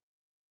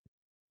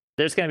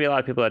there's going to be a lot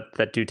of people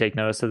that do take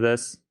notice of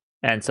this.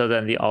 And so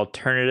then the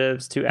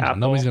alternatives to Apple.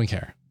 Nobody's going to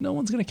care. No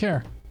one's going to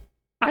care.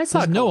 I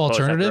saw no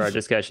alternative. Our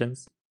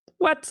discussions.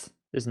 What?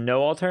 There's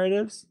no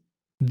alternatives?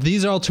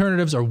 These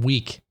alternatives are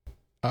weak.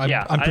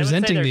 I'm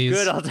presenting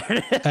these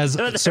as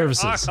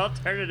services. Are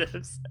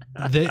alternatives.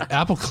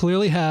 Apple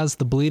clearly has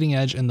the bleeding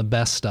edge and the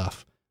best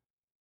stuff.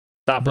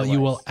 But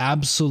you will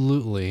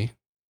absolutely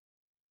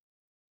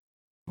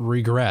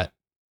regret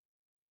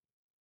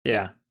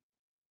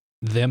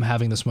them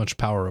having this much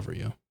power over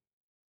you.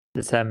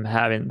 Them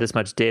having this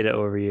much data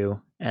over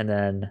you, and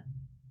then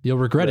you'll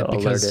regret it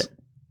because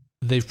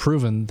they've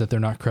proven that they're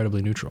not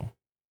credibly neutral.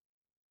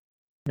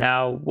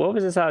 Now, what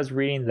was this I was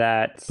reading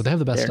that... But they have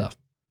the best stuff.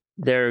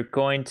 They're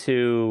going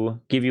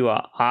to give you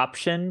an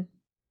option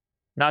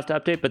not to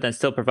update, but then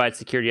still provide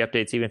security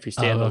updates even if you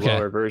stay on the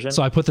lower version.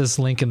 So I put this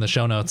link in the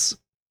show notes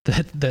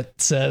that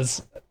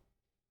says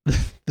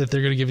that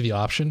they're going to give you the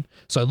option.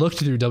 So I looked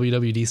through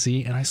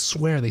WWDC, and I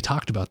swear they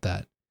talked about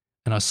that.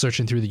 And I was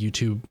searching through the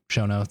YouTube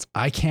show notes.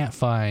 I can't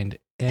find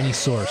any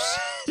source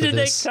for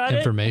this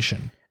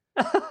information.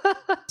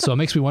 So it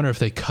makes me wonder if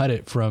they cut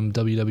it from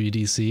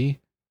WWDC,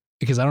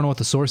 because I don't know what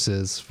the source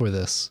is for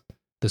this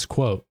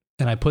quote.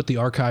 And I put the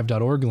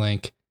archive.org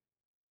link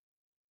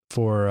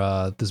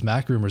for this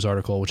Mac Rumors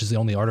article, which is the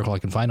only article I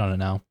can find on it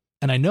now.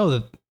 And I know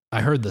that I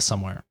heard this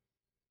somewhere.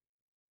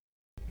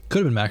 Could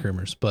have been Mac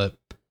Rumors, but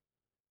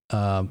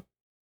I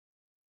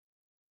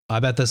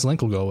bet this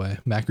link will go away.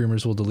 Mac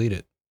Rumors will delete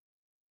it.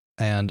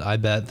 And I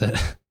bet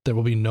that there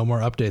will be no more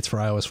updates for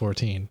iOS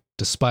 14,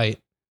 despite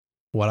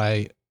what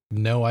I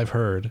know I've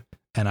heard.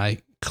 And I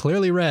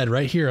clearly read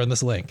right here on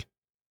this link.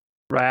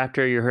 Right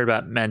after you heard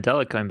about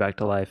Mandela coming back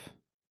to life.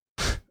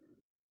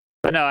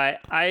 But no,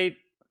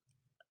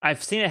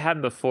 I've seen it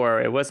happen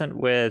before. It wasn't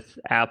with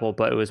Apple,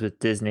 but it was with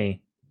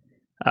Disney.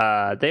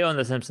 They own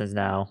The Simpsons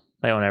now.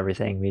 They own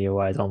everything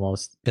media-wise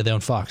almost. Yeah, they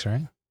own Fox,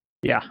 right?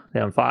 Yeah,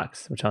 they own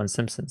Fox, which owns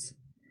Simpsons.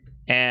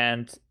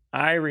 And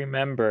I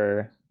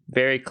remember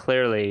very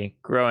clearly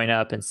growing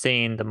up and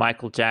seeing the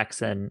Michael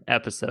Jackson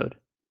episode.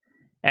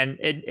 And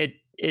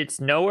it's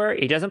nowhere.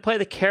 He doesn't play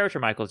the character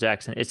Michael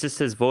Jackson. It's just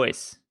his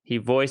voice. He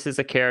voices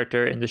a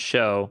character in the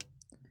show.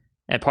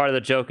 And part of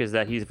the joke is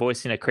that he's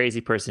voicing a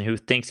crazy person who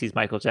thinks he's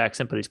Michael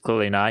Jackson, but he's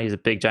clearly not. He's a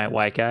big giant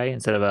white guy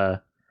instead of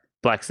a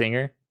black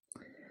singer.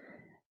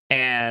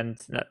 And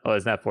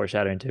isn't that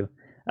foreshadowing too?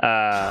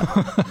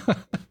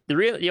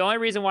 The only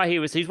reason why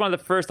he's one of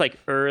the first like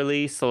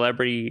early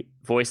celebrity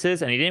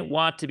voices, and he didn't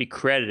want to be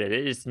credited.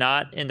 It is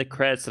not in the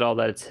credits at all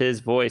that it's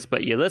his voice,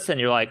 but you listen,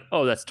 you're like,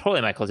 oh, that's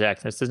totally Michael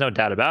Jackson. There's no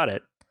doubt about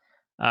it.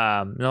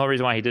 The whole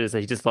reason why he did is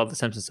that he just loved The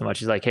Simpsons so much.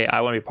 He's like, hey,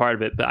 I want to be part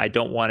of it, but I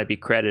don't want to be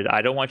credited.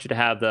 I don't want you to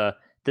have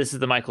this is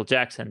the Michael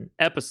Jackson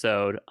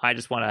episode. I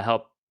just want to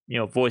help,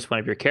 voice one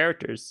of your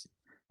characters.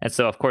 And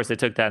so, of course, they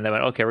took that and they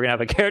went, okay, we're going to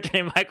have a character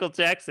named Michael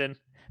Jackson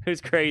who's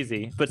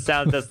crazy, but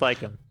sounds just like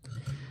him.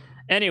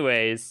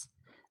 Anyways,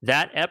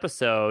 that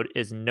episode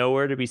is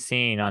nowhere to be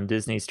seen on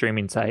Disney's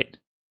streaming site.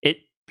 It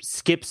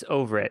skips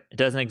over it. It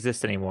doesn't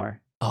exist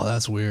anymore. Oh,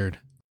 that's weird.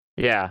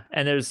 Yeah,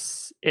 and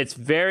it's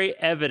very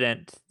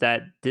evident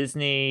that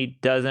Disney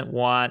doesn't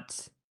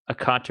want a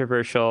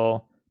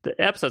controversial. The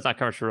episode's not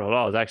controversial at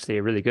all. It's actually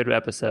a really good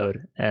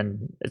episode,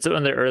 and it's one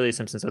of the early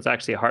Simpsons, so it's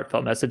actually a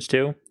heartfelt message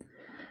too.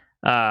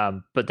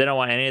 But they don't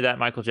want any of that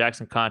Michael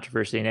Jackson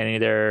controversy in any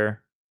of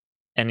their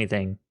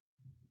anything.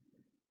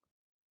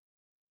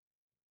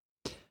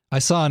 I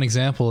saw an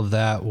example of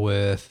that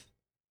with,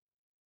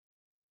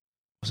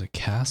 was it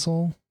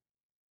Castle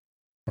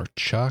or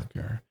Chuck,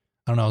 or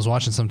I don't know. I was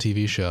watching some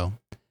TV show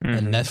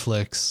and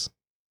Netflix.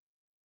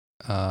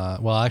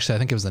 Well, actually, I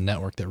think it was the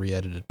network that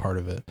re-edited part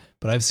of it.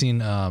 But I've seen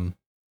Netflix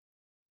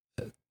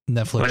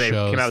when they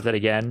shows. came out with it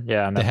again.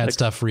 Yeah, they had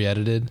stuff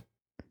re-edited.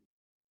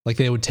 Like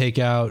they would take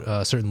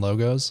out certain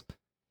logos.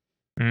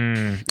 Oh,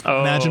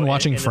 Imagine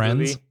watching in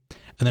Friends,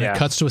 and then it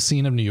cuts to a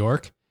scene of New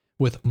York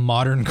with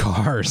modern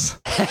cars.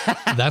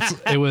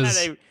 It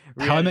was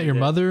How I Met Your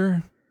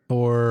Mother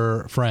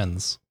or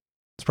Friends.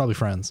 It's probably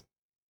Friends,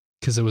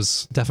 because it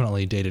was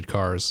definitely dated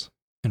cars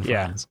in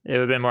Friends. It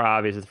would have been more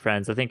obvious with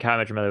Friends. I think How I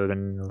Met Your Mother would have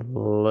been a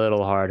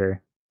little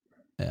harder.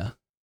 Yeah.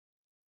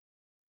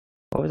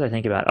 What was I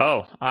thinking about?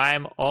 Oh,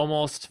 I'm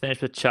almost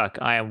finished with Chuck.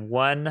 I am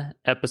one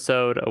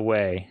episode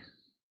away.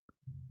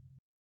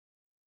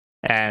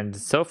 And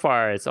so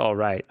far, it's all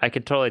right. I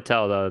could totally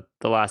tell the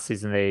last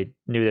season they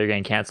knew they were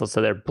getting canceled, so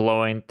they're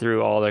blowing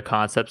through all their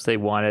concepts they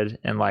wanted,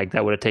 and like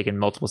that would have taken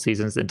multiple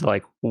seasons into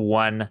like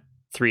 1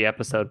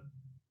 3-episode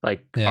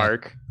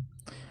arc.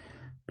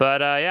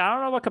 But I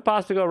don't know what could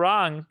possibly go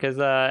wrong, because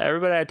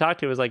everybody I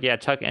talked to was like, "Yeah,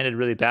 Chuck ended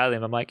really badly,"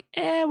 and I'm like,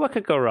 what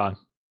could go wrong?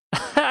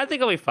 I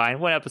think I'll be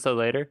fine. 1 episode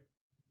later.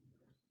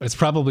 It's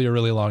probably a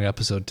really long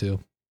episode too.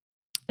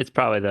 It's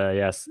probably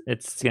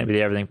it's going to be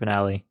the everything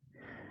finale.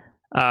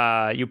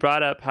 You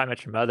brought up How I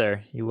Met Your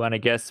Mother. You want to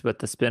guess what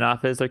the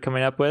spinoff is they're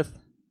coming up with?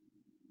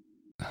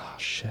 Oh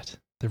shit!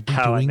 They're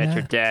How I Met that?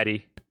 Your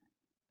Daddy.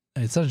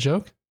 Is that a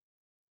joke?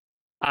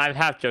 I'm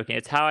half joking.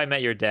 It's How I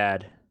Met Your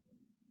Dad.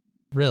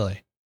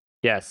 Really?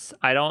 Yes.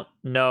 I don't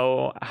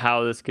know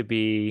how this could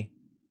be.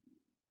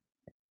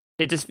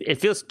 It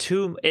feels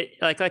too.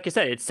 Like I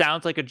said, it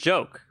sounds like a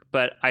joke,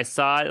 but I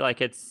saw it like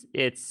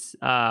it's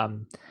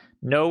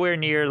nowhere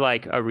near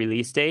like a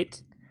release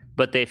date,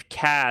 but they've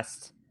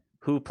cast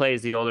who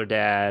plays the older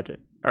dad,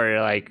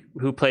 or like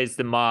who plays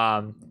the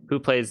mom, who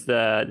plays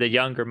the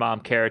younger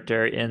mom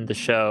character in the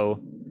show.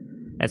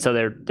 And so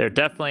they're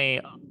definitely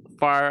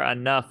far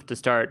enough to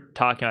start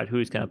talking about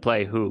who's going to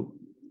play who.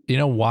 You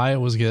know why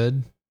it was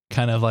good?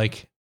 Kind of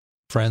like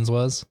Friends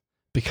was?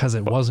 Because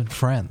it wasn't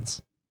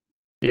Friends.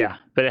 Yeah,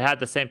 but it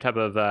had the same type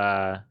of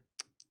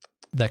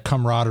that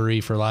camaraderie,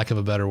 for lack of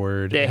a better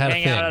word. They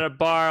hang out at a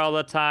bar all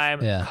the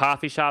time. Yeah.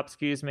 Coffee shop,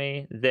 excuse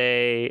me.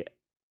 They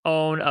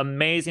own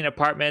amazing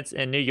apartments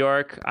in New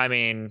York. I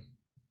mean,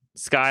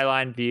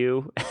 skyline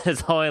view.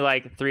 There's only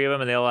like 3 of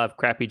them, and they all have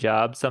crappy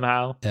jobs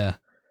somehow. Yeah.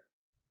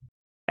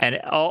 And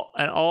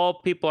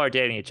all people are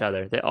dating each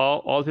other.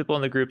 All the people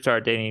in the group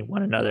start dating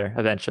one another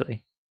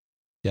eventually.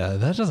 Yeah,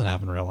 that doesn't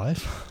happen in real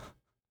life.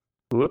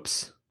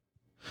 Whoops.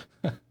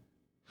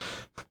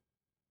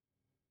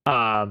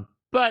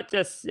 But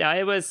just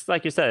it was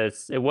like you said,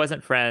 it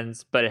wasn't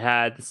Friends, but it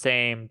had the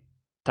same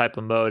type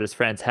of mode as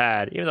Friends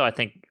had, even though I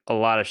think a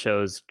lot of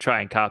shows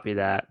try and copy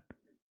that.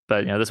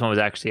 But this one was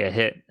actually a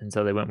hit, and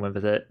so they went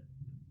with it.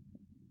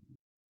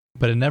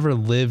 But it never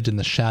lived in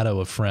the shadow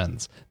of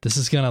Friends. This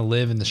is going to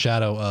live in the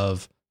shadow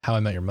of How I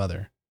Met Your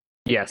Mother.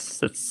 Yes,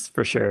 that's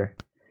for sure.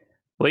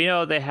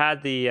 Well, they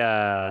had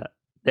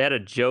a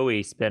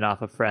Joey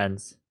spinoff of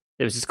Friends.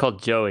 It was just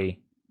called Joey.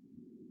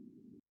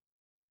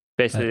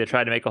 Basically, they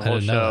tried to make a whole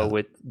show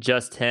with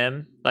just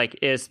him. Like,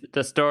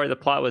 the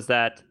plot was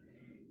that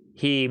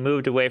he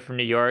moved away from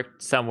New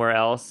York somewhere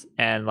else,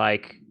 and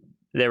like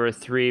there were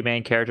 3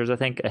 main characters, I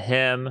think.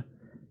 Him,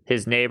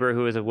 his neighbor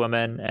who was a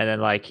woman, and then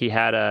like he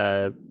had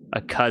a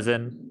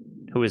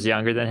cousin who was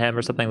younger than him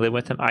or something live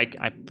with him.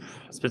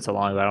 It's been so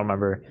long ago, I don't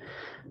remember.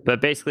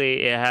 But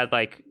basically it had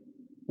like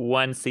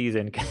 1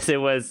 season, because it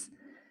was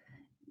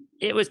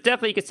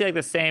definitely, you could see like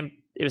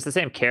it was the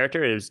same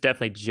character. It was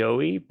definitely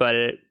Joey, but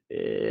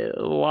it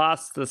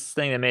lost this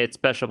thing that made it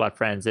special about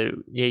Friends.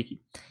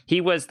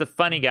 He was the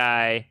funny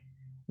guy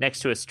next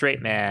to a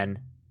straight man,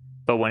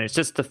 but when it's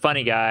just the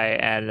funny guy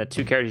and the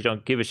 2 characters you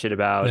don't give a shit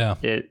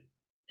about, you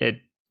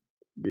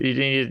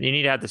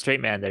need to have the straight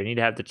man there. You need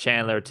to have the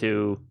Chandler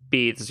to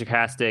beat the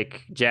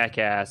sarcastic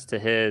jackass to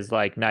his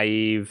like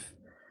naive,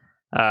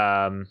 just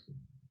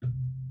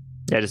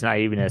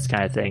naiveness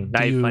kind of thing.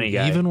 Naive funny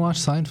guy. Do you even watch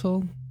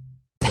Seinfeld?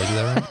 Did I do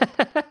that right?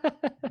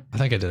 I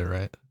think I did it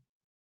right.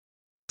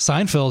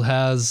 Construction.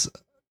 has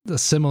a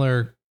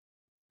similar,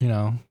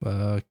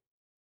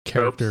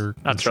 character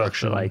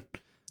construction.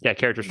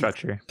 Character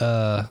structure.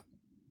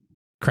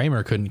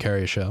 Kramer couldn't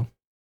carry a show.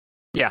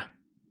 Yeah.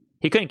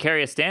 He couldn't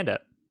carry a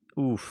stand-up.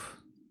 Oof.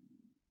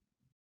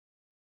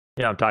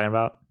 You know what I'm talking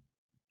about?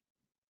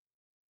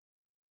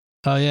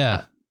 Oh,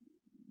 yeah.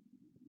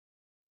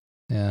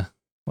 Yeah,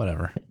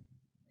 whatever.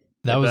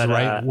 That was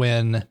right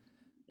when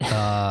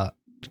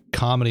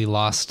comedy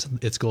lost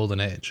its golden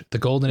age. The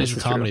golden age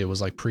of comedy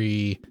was like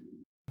pre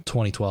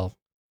 2012.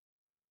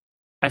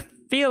 I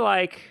feel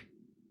like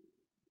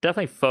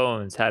definitely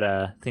phones had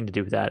a thing to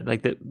do with that.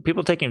 Like the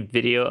people taking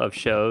video of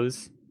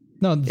shows.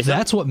 No,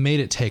 that's what made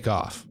it take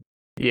off.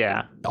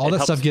 Yeah. All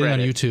that stuff getting on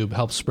YouTube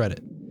helped spread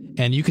it.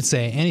 And you could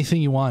say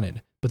anything you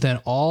wanted. But then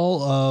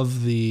all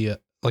of the,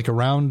 like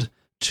around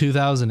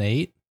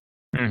 2008,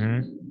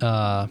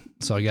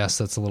 so I guess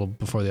that's a little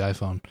before the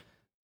iPhone.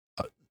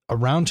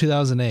 Around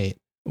 2008,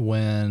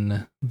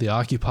 when the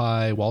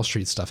Occupy Wall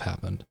Street stuff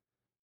happened.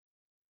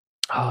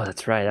 Oh,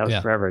 that's right. That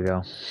was forever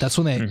ago. That's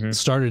when they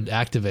started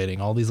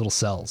activating all these little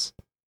cells.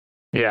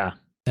 Yeah.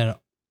 And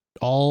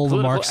all Political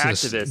the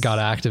Marxists got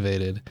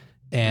activated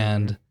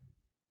and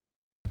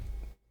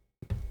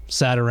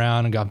sat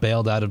around and got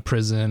bailed out of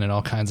prison and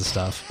all kinds of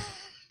stuff.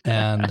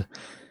 And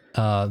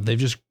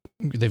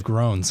they've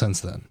grown since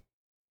then.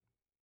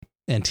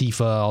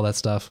 Antifa, all that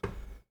stuff.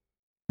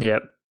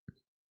 Yep.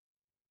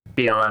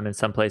 BLM in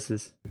some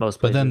places, most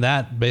places. But then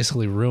that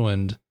basically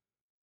ruined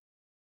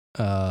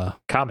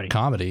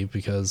comedy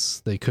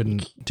because they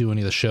couldn't do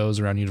any of the shows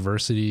around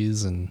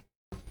universities, and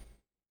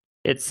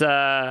it's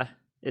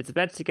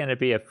eventually going to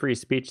be a free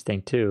speech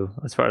thing too,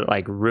 as far as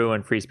like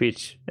ruin free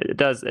speech.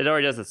 It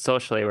already does it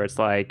socially, where it's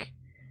like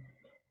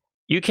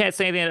you can't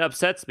say anything that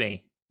upsets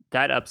me.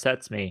 That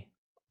upsets me.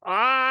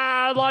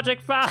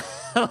 Logic foul.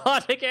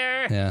 Logic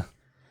error. Yeah.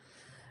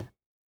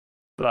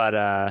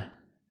 But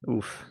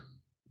oof.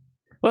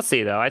 We'll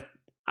see though.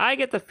 I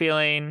get the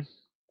feeling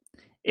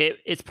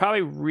it's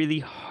probably really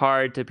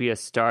hard to be a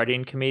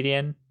starting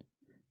comedian,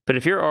 but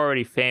if you're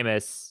already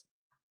famous,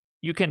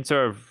 you can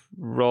sort of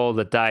roll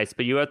the dice,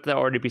 but you have to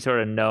already be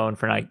sort of known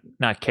for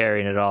not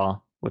caring at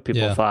all what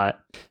people thought.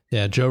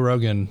 Yeah, Joe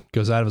Rogan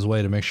goes out of his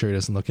way to make sure he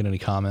doesn't look at any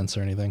comments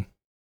or anything.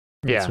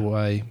 Yeah. That's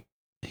why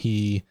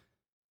he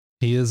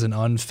is an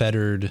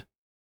unfettered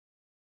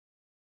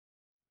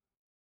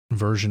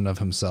version of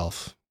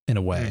himself in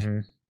a way. Mm-hmm.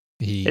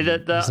 He's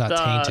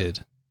not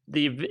tainted.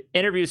 The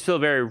interviews feel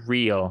very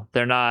real.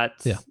 They're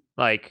not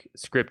like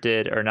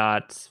scripted or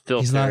not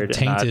filtered. He's not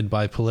tainted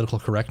by political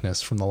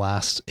correctness from the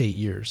last 8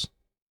 years.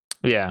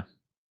 Yeah.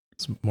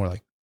 It's more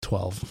like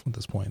 12 at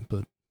this point,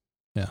 but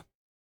yeah.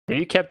 Have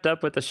you kept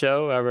up with the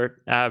show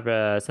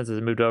ever since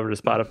it's moved over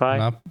to Spotify?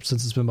 Not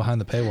since it's been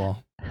behind the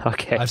paywall.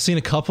 Okay. I've seen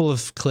a couple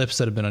of clips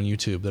that have been on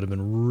YouTube that have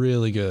been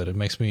really good. It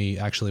makes me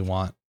actually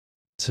want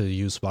to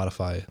use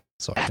Spotify.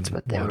 So that's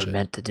what they were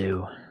meant to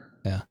do.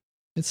 Yeah.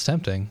 It's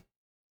tempting.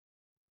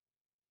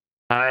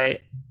 I'm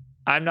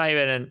not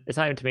even. It's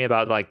not even to me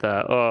about like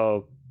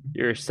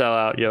you're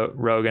sellout,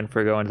 Rogan,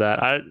 for going to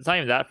that. It's not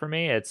even that for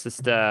me. It's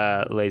just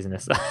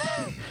laziness.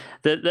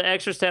 the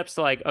extra steps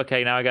to like,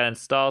 okay, now I got to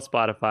install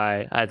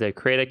Spotify. I had to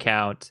create an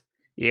account,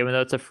 even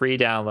though it's a free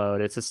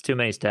download. It's just too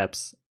many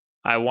steps.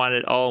 I want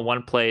it all in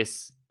one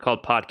place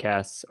called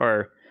Podcasts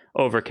or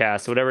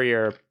Overcast, whatever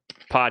your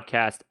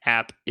podcast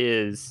app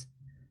is.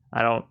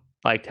 I don't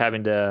like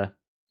having to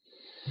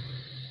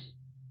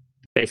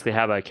basically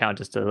have an account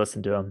just to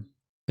listen to them.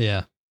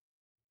 Yeah.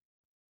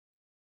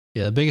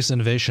 Yeah, the biggest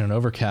innovation in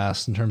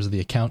Overcast in terms of the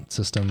account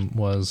system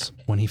was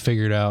when he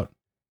figured out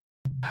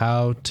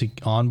how to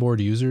onboard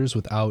users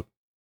without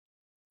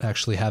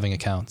actually having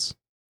accounts.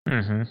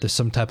 Mm-hmm. There's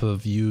some type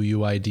of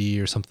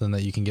UUID or something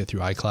that you can get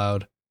through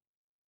iCloud.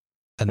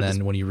 And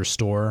then when you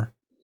restore,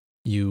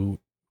 you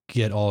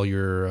get all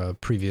your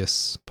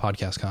previous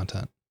podcast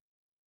content.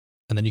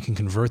 And then you can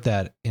convert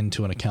that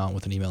into an account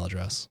with an email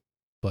address,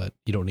 but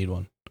you don't need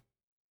one.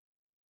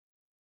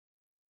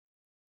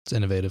 It's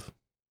innovative.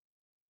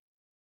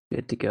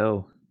 Good to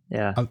go.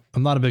 Yeah.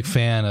 I'm not a big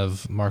fan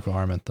of Marco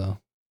Arment, though.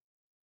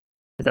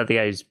 Is that the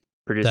guy who's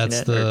producing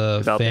That's it?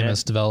 That's the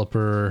famous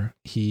developer.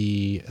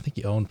 I think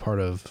he owned part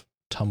of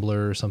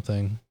Tumblr or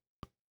something.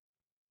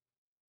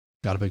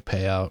 Got a big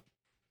payout.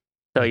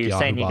 So you're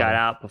saying he got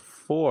out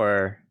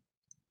before?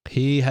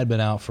 He had been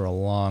out for a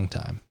long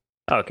time.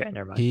 Okay,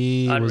 never mind.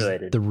 He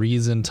Unrelated. was the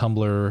reason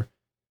Tumblr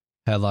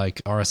had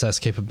like RSS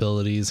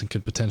capabilities and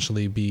could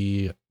potentially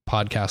be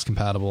podcast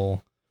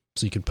compatible.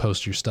 So you could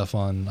post your stuff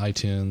on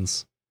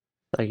iTunes.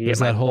 Like you get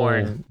my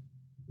porn,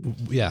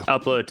 yeah,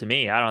 upload to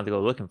me. I don't have to go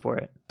looking for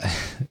it.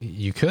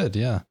 You could,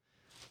 yeah.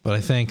 But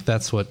I think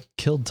that's what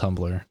killed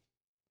Tumblr,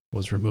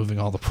 was removing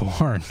all the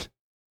porn.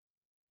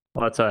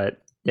 Well, that's what.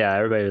 Yeah,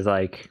 everybody was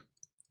like,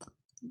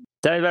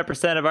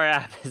 75% of our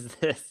app is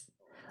this.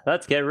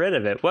 Let's get rid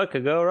of it. What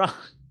could go wrong?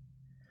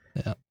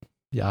 Yeah,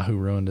 Yahoo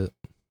ruined it.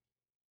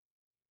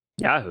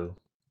 Yahoo?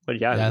 What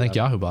did Yahoo? Yeah, I think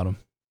Yahoo bought them.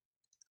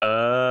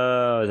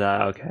 Oh,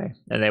 okay.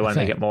 And they want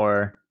to make it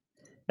more.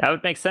 That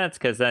would make sense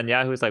because then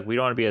Yahoo's like, we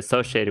don't want to be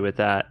associated with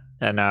that,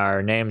 and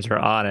our names are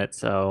on it,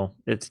 so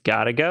it's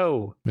gotta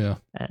go. Yeah.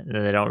 And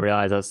then they don't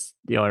realize that's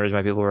the only reason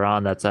why people were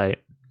on that site.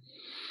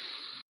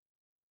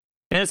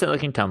 Innocent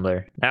looking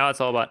Tumblr. Now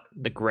it's all about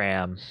the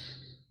gram.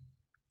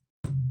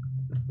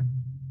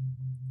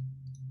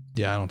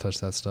 Yeah, I don't touch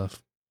that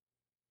stuff.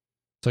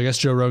 So I guess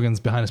Joe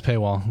Rogan's behind his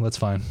paywall. That's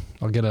fine.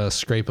 I'll get a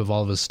scrape of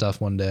all of his stuff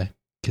one day,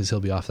 because he'll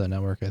be off that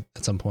network at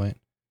some point.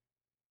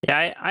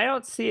 Yeah, I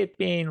don't see it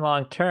being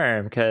long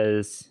term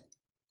because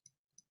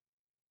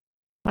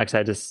Like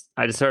I just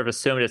sort of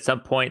assumed at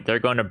some point they're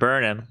going to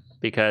burn him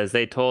because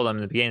they told him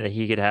in the beginning that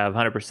he could have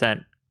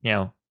 100%,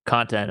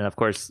 content. And of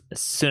course,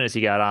 as soon as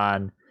he got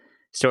on,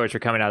 stories were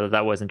coming out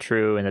that wasn't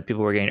true and that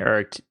people were getting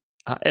irked.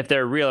 If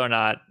they're real or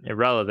not,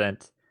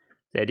 irrelevant.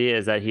 The idea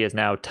is that he is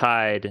now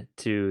tied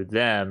to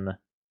them.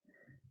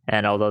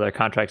 And although their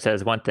contract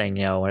says one thing,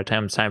 when it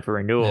comes time for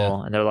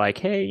renewal, and they're like,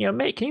 "Hey,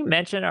 mate, can you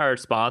mention our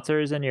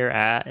sponsors in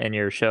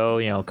your show,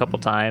 a couple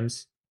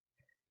times?"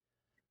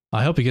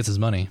 I hope he gets his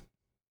money.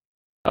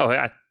 Oh,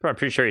 I'm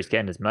pretty sure he's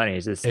getting his money.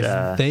 It's just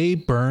if they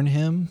burn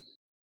him,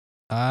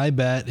 I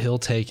bet he'll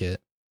take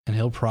it, and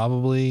he'll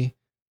probably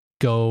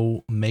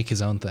go make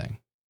his own thing.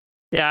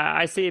 Yeah,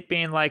 I see it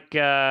being like,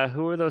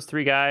 who were those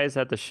 3 guys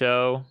at the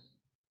show?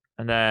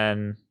 And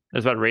then it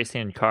was about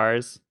racing in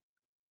cars.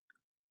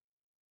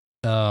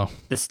 Oh.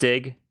 The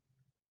Stig.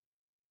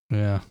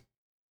 Yeah.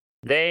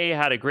 They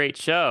had a great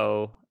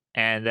show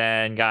and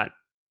then got...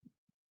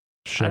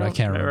 I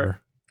can't remember.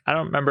 I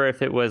don't remember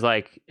if it was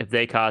like, if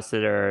they cost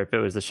it or if it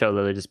was the show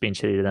literally just being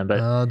shitty to them.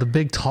 But the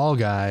big tall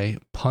guy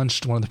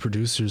punched one of the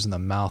producers in the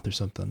mouth or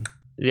something.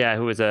 Yeah,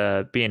 who was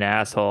being an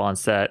asshole on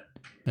set.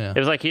 Yeah. It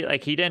was like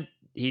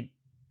he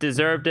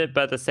deserved it,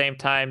 but at the same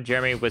time,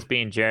 Jeremy was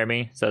being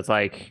Jeremy. So it's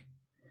like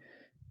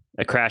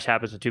a crash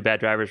happens with 2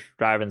 bad drivers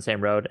driving the same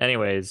road.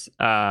 Anyways,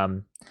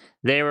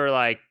 they were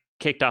like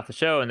kicked off the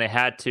show and they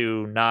had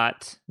to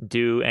not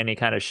do any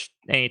kind of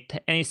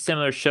any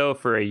similar show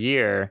for a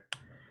year.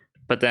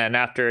 But then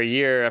after a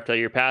year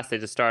passed, they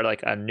just started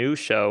like a new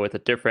show with a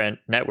different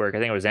network. I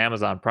think it was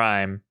Amazon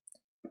Prime,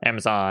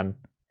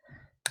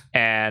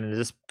 and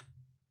just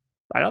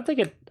I don't think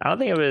it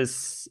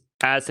was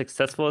as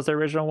successful as the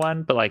original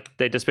one. But like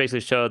they just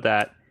basically showed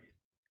that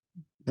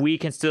we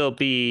can still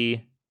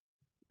be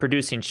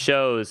producing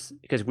shows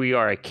because we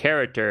are a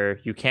character.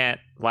 You can't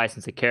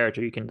license a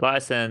character. You can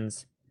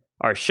license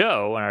our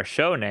show and our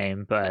show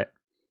name, but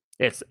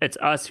it's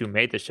us who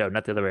made the show,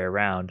 not the other way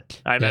around.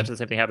 I imagine the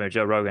same thing happened with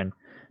Joe Rogan.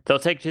 They'll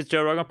take his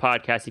Joe Rogan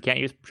podcast. You can't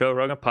use Joe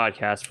Rogan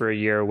podcast for a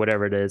year or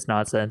whatever it is,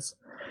 nonsense.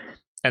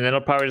 And then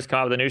they'll probably just come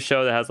out with a new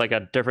show that has like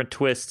a different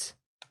twist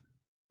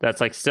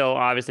that's like still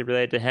obviously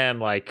related to him.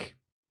 Like,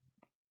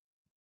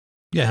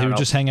 yeah, he would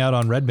just hang out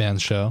on Red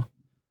Band's show.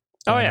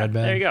 Oh yeah,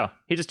 there you go.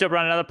 He just jump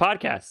around another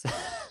podcast.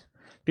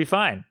 Be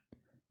fine.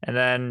 And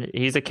then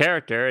he's a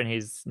character and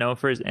he's known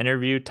for his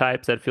interview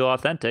types that feel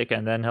authentic,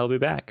 and then he'll be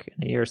back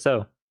in a year or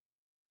so.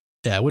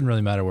 Yeah, it wouldn't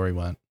really matter where he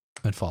went.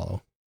 I'd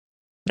follow.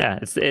 Yeah,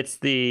 he's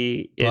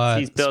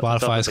built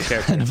Spotify's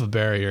kind of a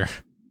barrier.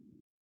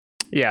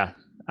 Yeah,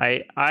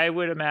 I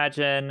would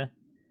imagine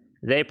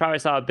they probably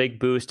saw a big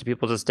boost to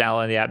people just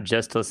downloading the app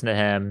just to listen to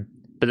him.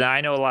 But then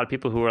I know a lot of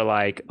people who were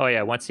like, "Oh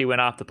yeah, once he went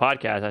off the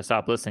podcast, I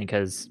stopped listening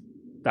because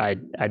I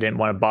didn't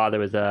want to bother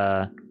with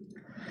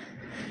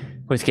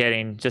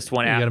getting just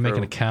one app." You got to make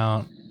an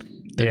account.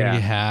 They're gonna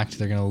get hacked.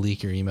 They're gonna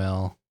leak your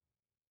email.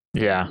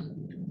 Yeah.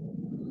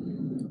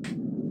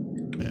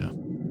 Yeah.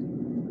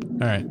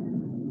 All right.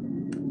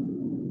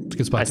 It's a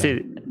good spot. I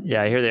see.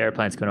 Yeah, I hear the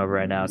airplanes coming over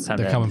right now. It's time.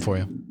 They're coming for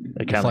you.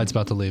 The flight's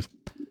about to leave.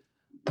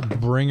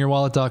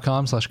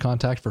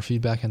 Bringyourwallet.com/contact for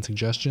feedback and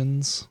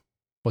suggestions.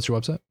 What's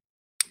your website?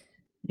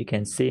 You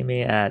can see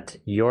me at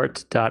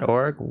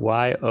yort.org,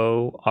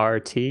 YORT.org,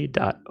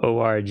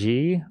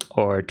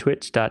 or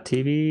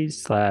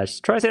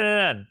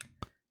twitch.tv/TroyCNN.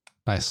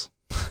 Nice.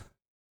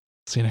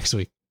 See you next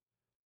week.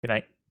 Good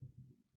night.